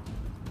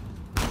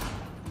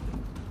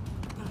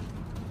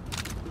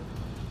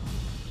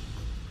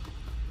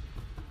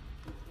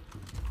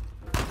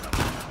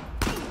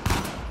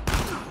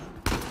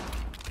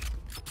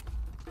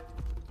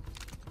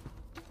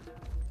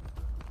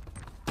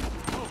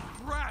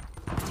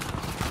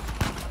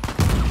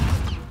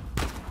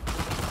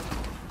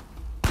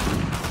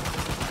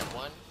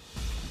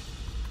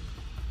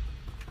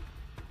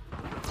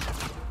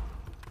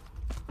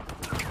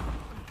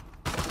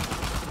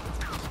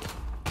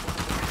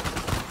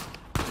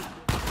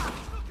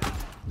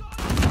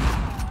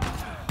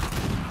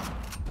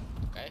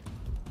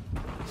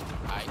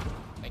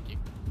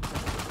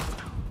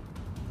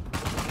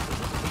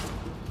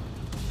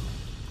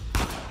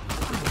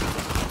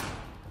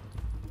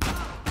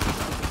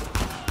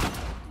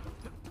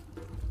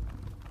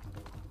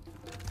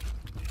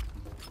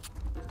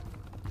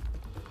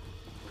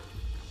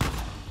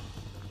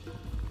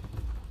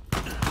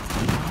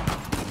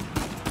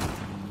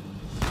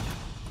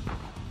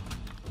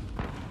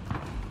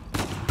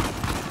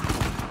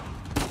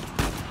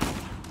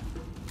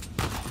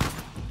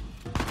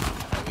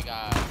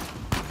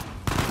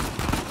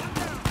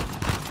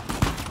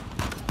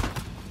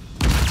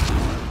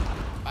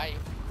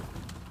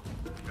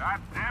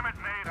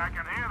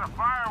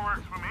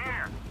 fireworks from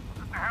here.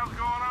 What the hell's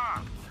going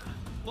on?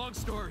 Long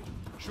story.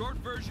 Short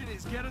version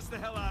is get us the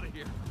hell out of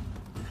here.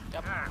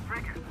 Yep. Yeah,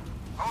 figured.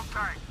 Hold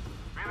tight.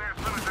 Be there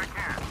as soon as I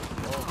can.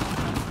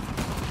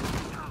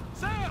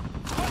 Sam!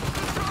 What's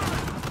the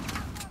story?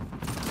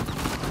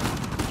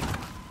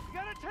 You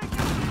gotta take it!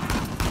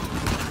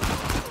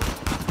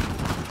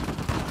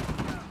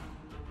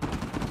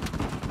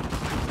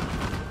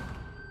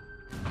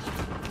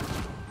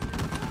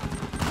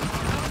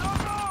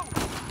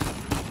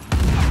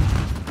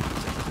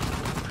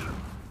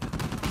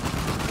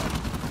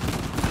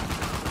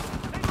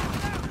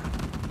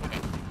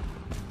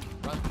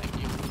 Run,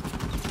 thank you.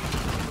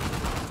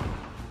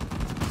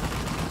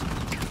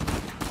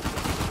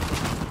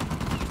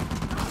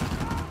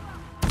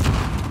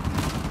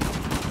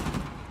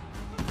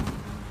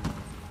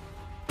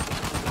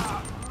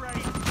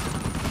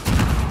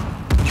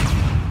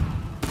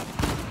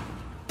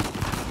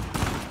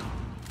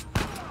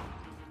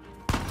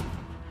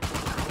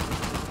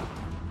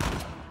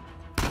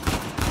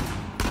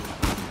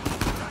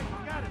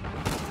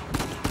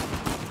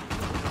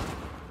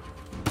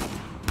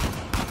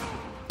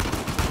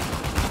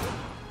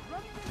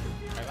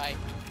 Bye-bye.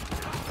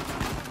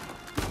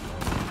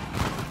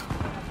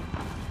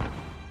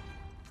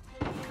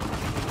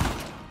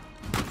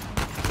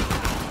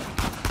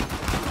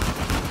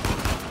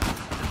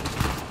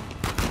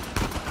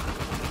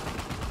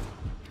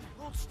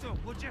 Hold still,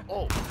 would you?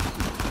 Oh.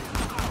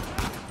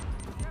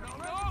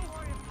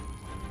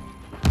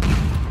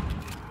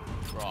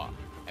 Bro,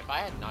 if I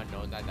had not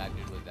known that that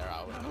dude was there,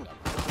 I would have done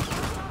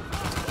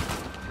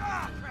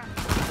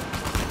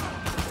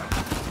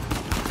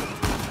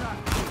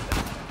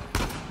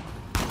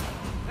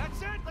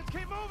That's it! Let's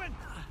keep moving!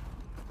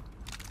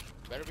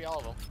 Better be all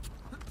of them.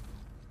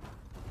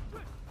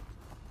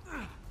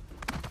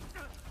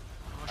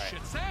 Oh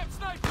shit, Sam,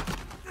 sniper!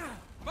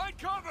 Find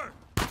cover!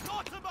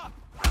 Toss him up!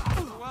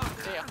 Well,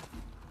 See ya.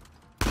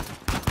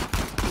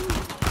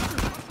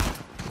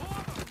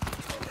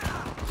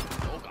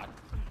 Oh god.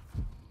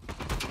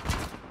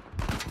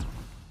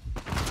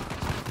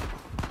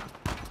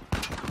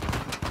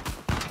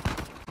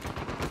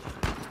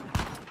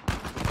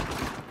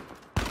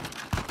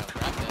 Now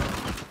grab this.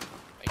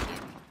 Thank you.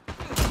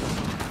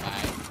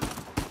 Bye.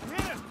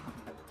 hit him!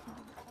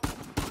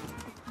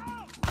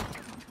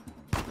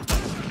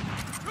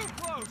 Too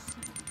close!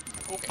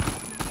 Okay.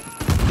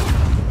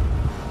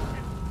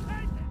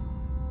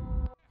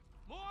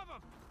 More of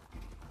them!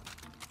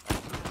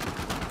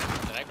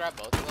 Did I grab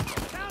both of them?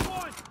 Down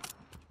one!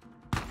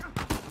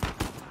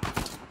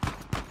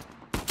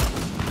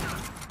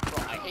 Bro,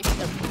 I hate that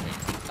they're moving.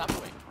 Stop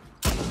moving.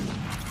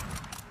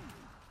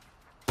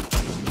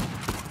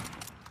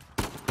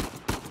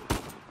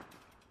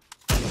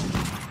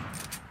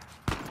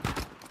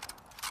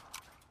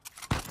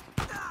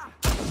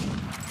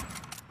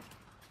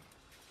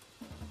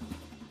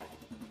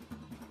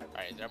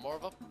 Alright, is there more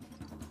of them?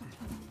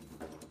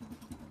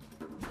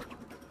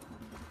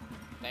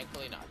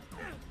 Thankfully not.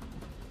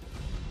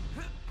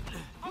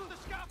 Up the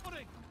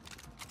scaffolding!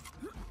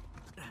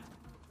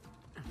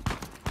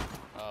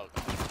 Oh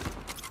god.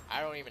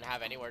 I don't even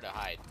have anywhere to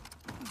hide.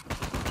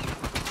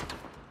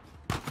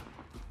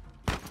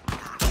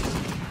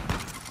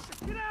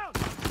 Get out!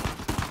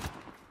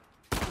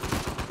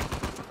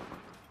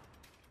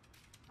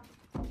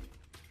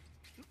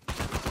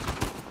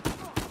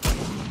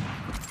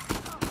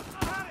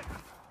 Got it!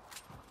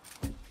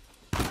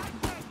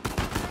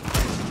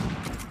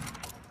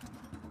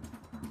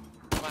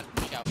 Come on,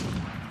 reach out.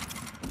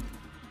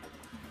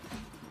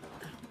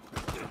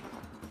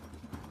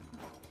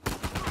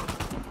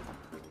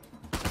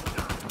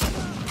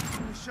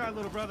 Nice shot,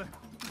 little brother.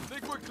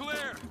 Think we're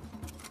clear.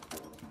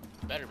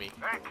 Better be.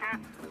 Hey, kid.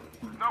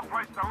 There's no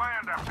place to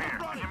land up here.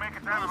 Can you make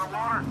it down to the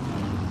water?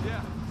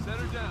 Yeah, set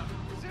her down.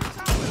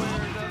 One way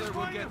or another,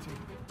 we'll get to you.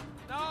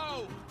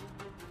 No!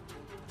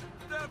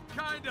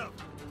 Kind of.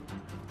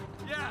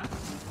 Yeah.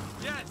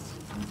 Yes.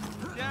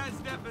 Yes,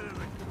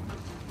 definitely.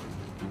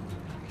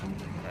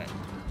 Alright.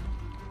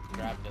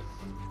 Grab this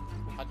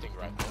hunting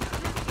rifle.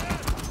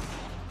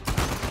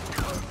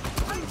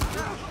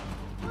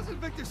 Wasn't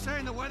Victor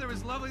saying the weather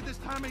is lovely this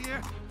time of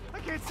year? I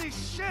can't see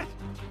shit!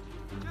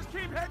 Just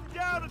keep heading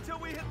down until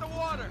we hit the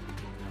water!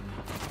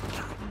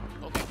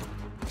 Okay.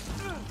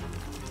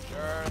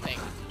 Sure thing.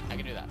 I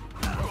can do that.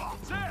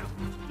 Sam!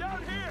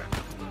 Down here!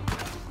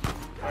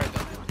 Where is it?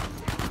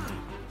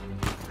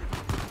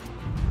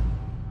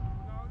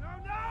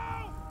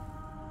 No!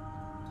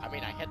 I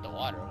mean, I hit the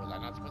water. Was I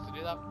not supposed to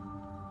do that?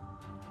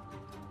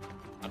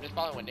 I'm just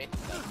following what Nathan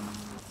said.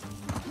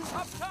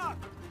 Up top!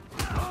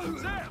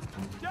 Sam!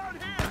 Down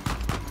here!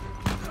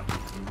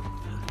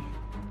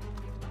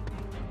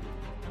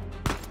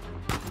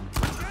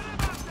 Get him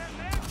out there,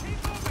 man! Keep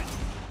moving!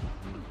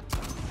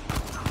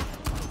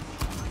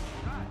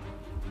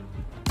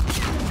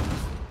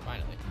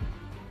 Finally.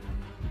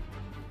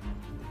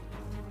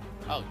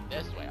 Oh,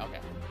 this way.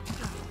 Okay.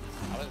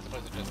 I wasn't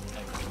supposed to just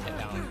like hit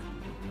down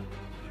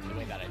the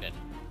way that I did.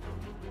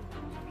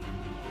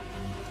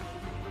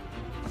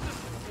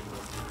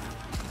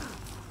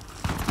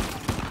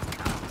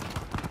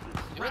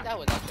 Doing that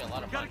was actually a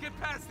lot of fun. Gotta get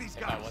past these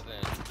If I guys.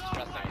 wasn't stressed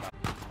out about it.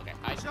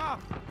 Okay,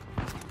 Stop!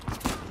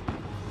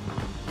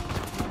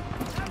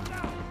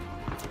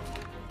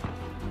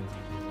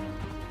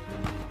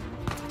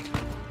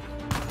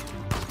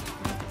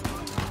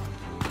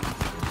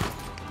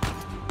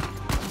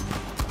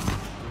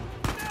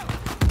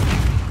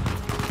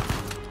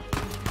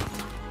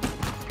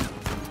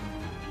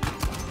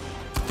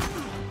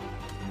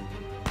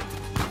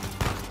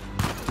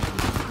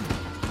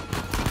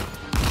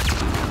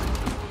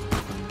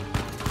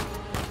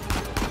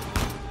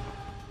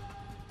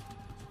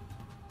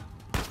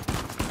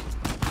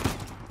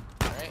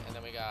 Alright, and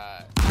then we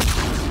got...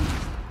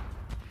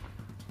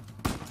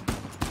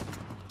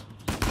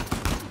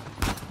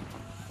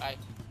 Bye.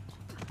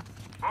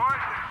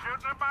 Boys, they're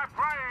shooting at my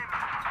plane.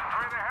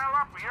 Hurry the hell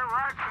up or your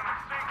ride's gonna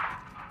sink.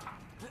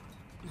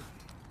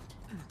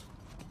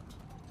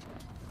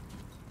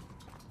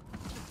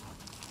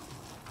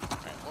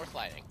 Alright, more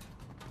sliding.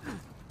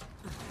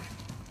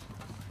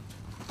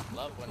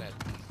 Love when it's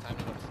time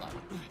to go to slide.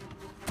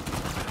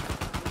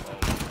 Oh,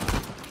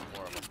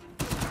 more of them.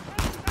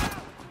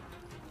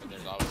 But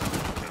there's always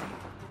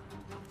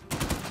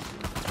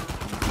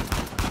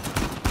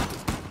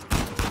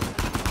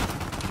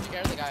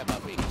scare the guy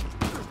above me.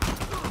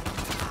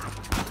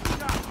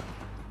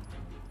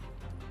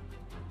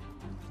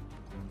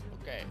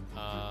 Okay,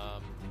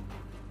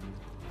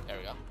 there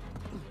we go.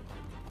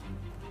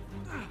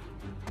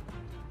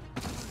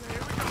 Here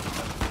we go.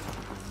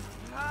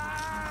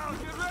 Now,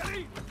 get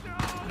ready.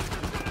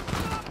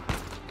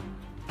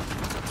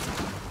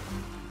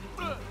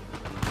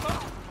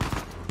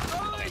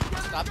 Okay,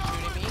 stop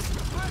shooting me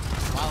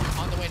while I'm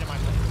on the way to my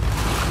place.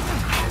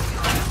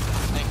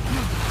 Thank you.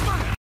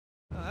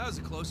 Oh, that was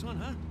a close one,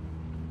 huh?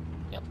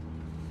 Yep,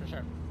 for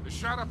sure. They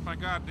shot up my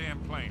goddamn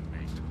plane,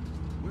 Nate.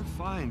 We're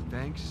fine,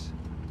 thanks.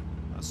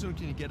 How soon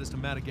can you get us to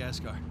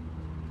Madagascar?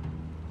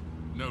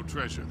 No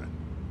treasure, then.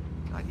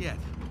 Not yet.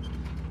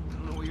 I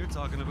don't know what you're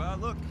talking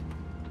about. Look,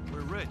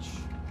 we're rich.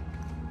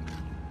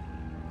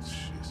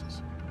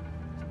 Jesus.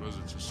 Suppose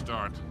it's a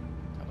start.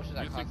 How much did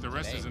that You cost think the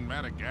rest today? is in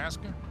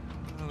Madagascar?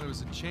 Well, there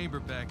was a chamber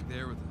back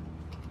there with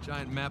a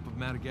giant map of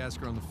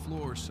Madagascar on the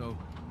floor, so...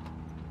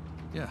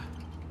 yeah,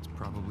 it's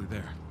probably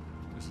there.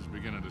 This is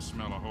beginning to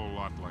smell a whole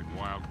lot like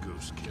Wild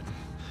Goose, kid.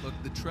 Look,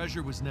 the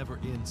treasure was never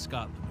in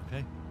Scotland,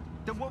 okay?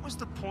 Then what was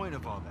the point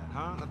of all that,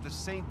 huh? Of the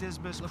St.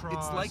 Dismas Look,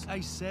 cross? it's like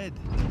I said.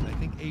 I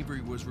think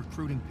Avery was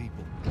recruiting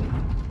people.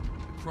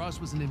 The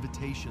cross was an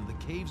invitation.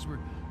 The caves were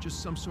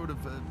just some sort of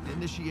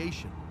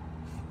initiation.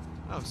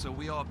 Oh, so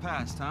we all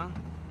passed, huh?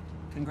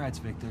 Congrats,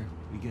 Victor.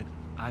 We get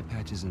eye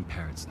patches and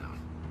parrots now.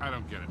 I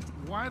don't get it.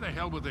 Why the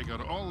hell would they go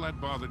to all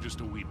that bother just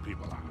to weed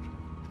people out?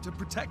 To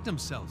protect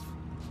himself.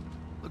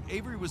 Look,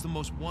 Avery was the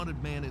most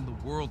wanted man in the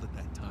world at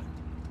that time.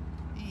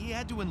 He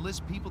had to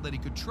enlist people that he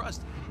could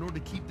trust in order to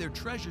keep their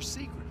treasure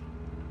secret.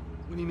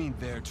 What do you mean,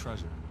 their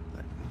treasure?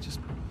 Just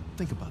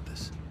think about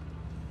this.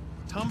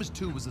 Thomas,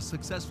 too, was a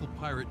successful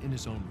pirate in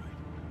his own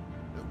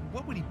right.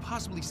 What would he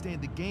possibly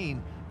stand to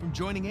gain from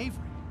joining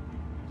Avery?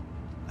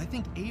 I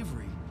think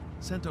Avery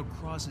sent out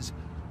crosses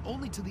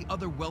only to the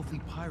other wealthy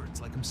pirates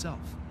like himself.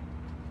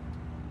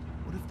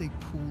 What if they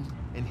pooled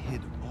and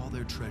hid all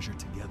their treasure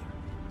together?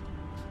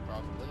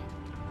 Probably.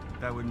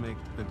 That would make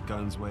the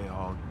Gunsway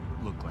all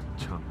look like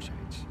chump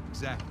change.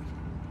 Exactly.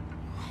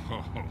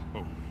 Oh,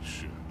 holy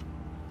shit.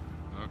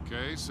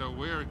 Okay, so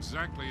where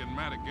exactly in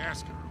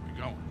Madagascar are we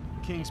going?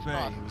 Kings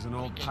Bay. It was an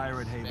old Kings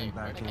pirate Bay. haven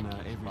back in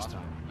Avery's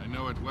time. I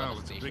know it well.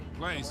 It's a big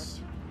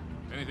place.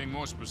 Anything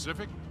more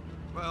specific?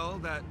 Well,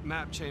 that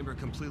map chamber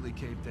completely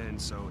caved in,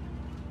 so,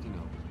 you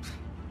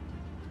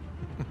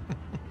know.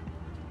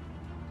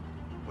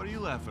 What are you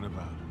laughing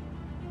about?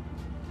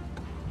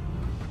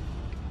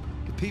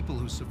 The people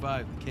who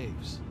survived the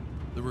caves,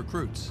 the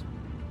recruits.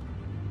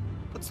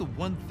 What's the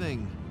one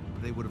thing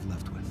they would have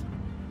left with?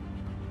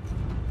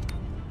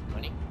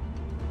 Money.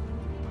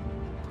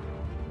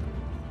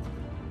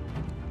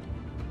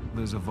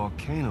 There's a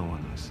volcano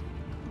on this.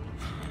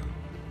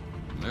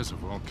 There's a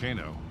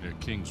volcano near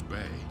Kings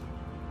Bay,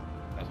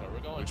 That's where we're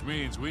going. which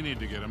means we need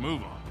to get a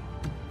move on.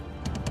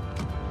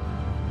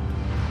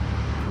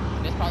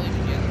 This probably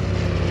begins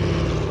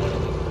one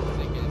of the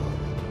biggest,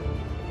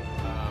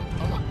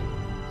 hold on,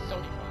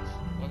 Sony phones.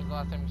 When was the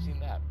last time you've seen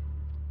that?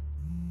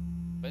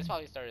 But this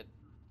probably started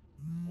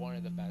one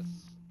of the best,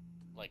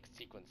 like,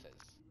 sequences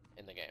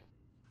in the game.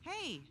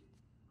 Hey!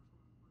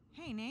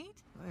 Hey,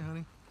 Nate? Hi,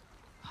 honey.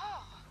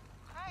 Oh,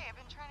 hi, I've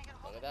been trying to get a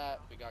hold Look of at you.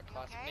 that, we got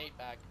classic okay? Nate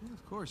back. Yeah,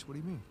 of course. What do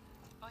you mean?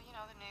 Well, you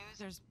know the news.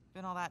 There's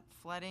been all that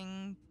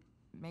flooding.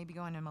 Maybe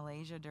going to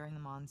Malaysia during the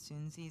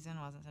monsoon season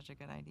wasn't such a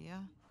good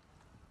idea.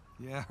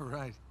 Yeah,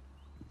 right.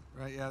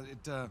 Right, yeah,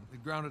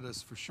 it grounded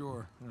us for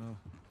sure. You know,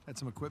 had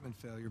some equipment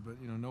failure, but,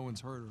 you know, no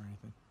one's hurt or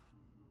anything.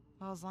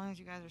 Well, as long as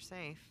you guys are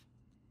safe.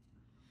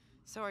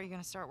 So, are you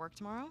gonna start work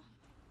tomorrow?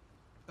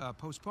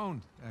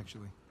 Postponed,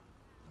 actually.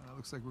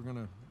 Looks like we're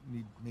gonna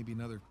need maybe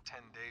another 10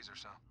 days or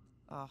so.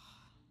 Ugh,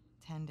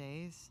 10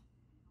 days?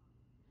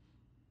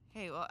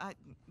 Hey, well,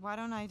 why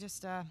don't I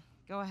just,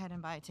 go ahead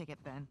and buy a ticket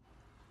then?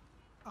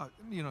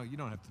 You know, you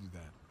don't have to do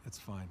that. It's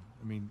fine.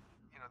 I mean,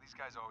 you know, these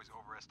guys always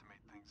overestimate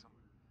things.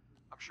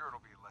 I'm sure it'll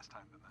be less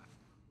time than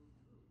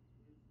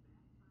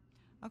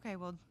that. Okay,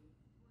 well,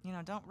 you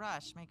know, don't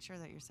rush. Make sure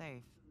that you're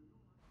safe.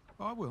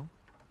 Oh, I will.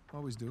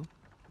 Always do.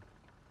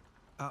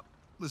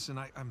 Listen,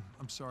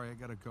 I'm sorry. I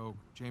gotta go.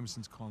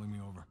 Jameson's calling me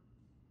over.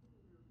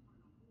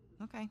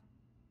 Okay.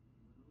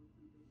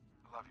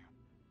 I love you.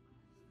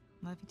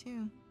 Love you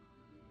too.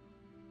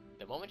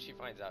 The moment she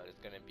finds out, it's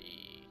gonna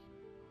be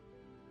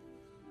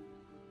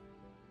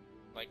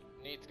like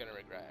Nate's gonna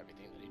regret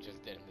everything that he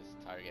just did in this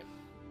entire game.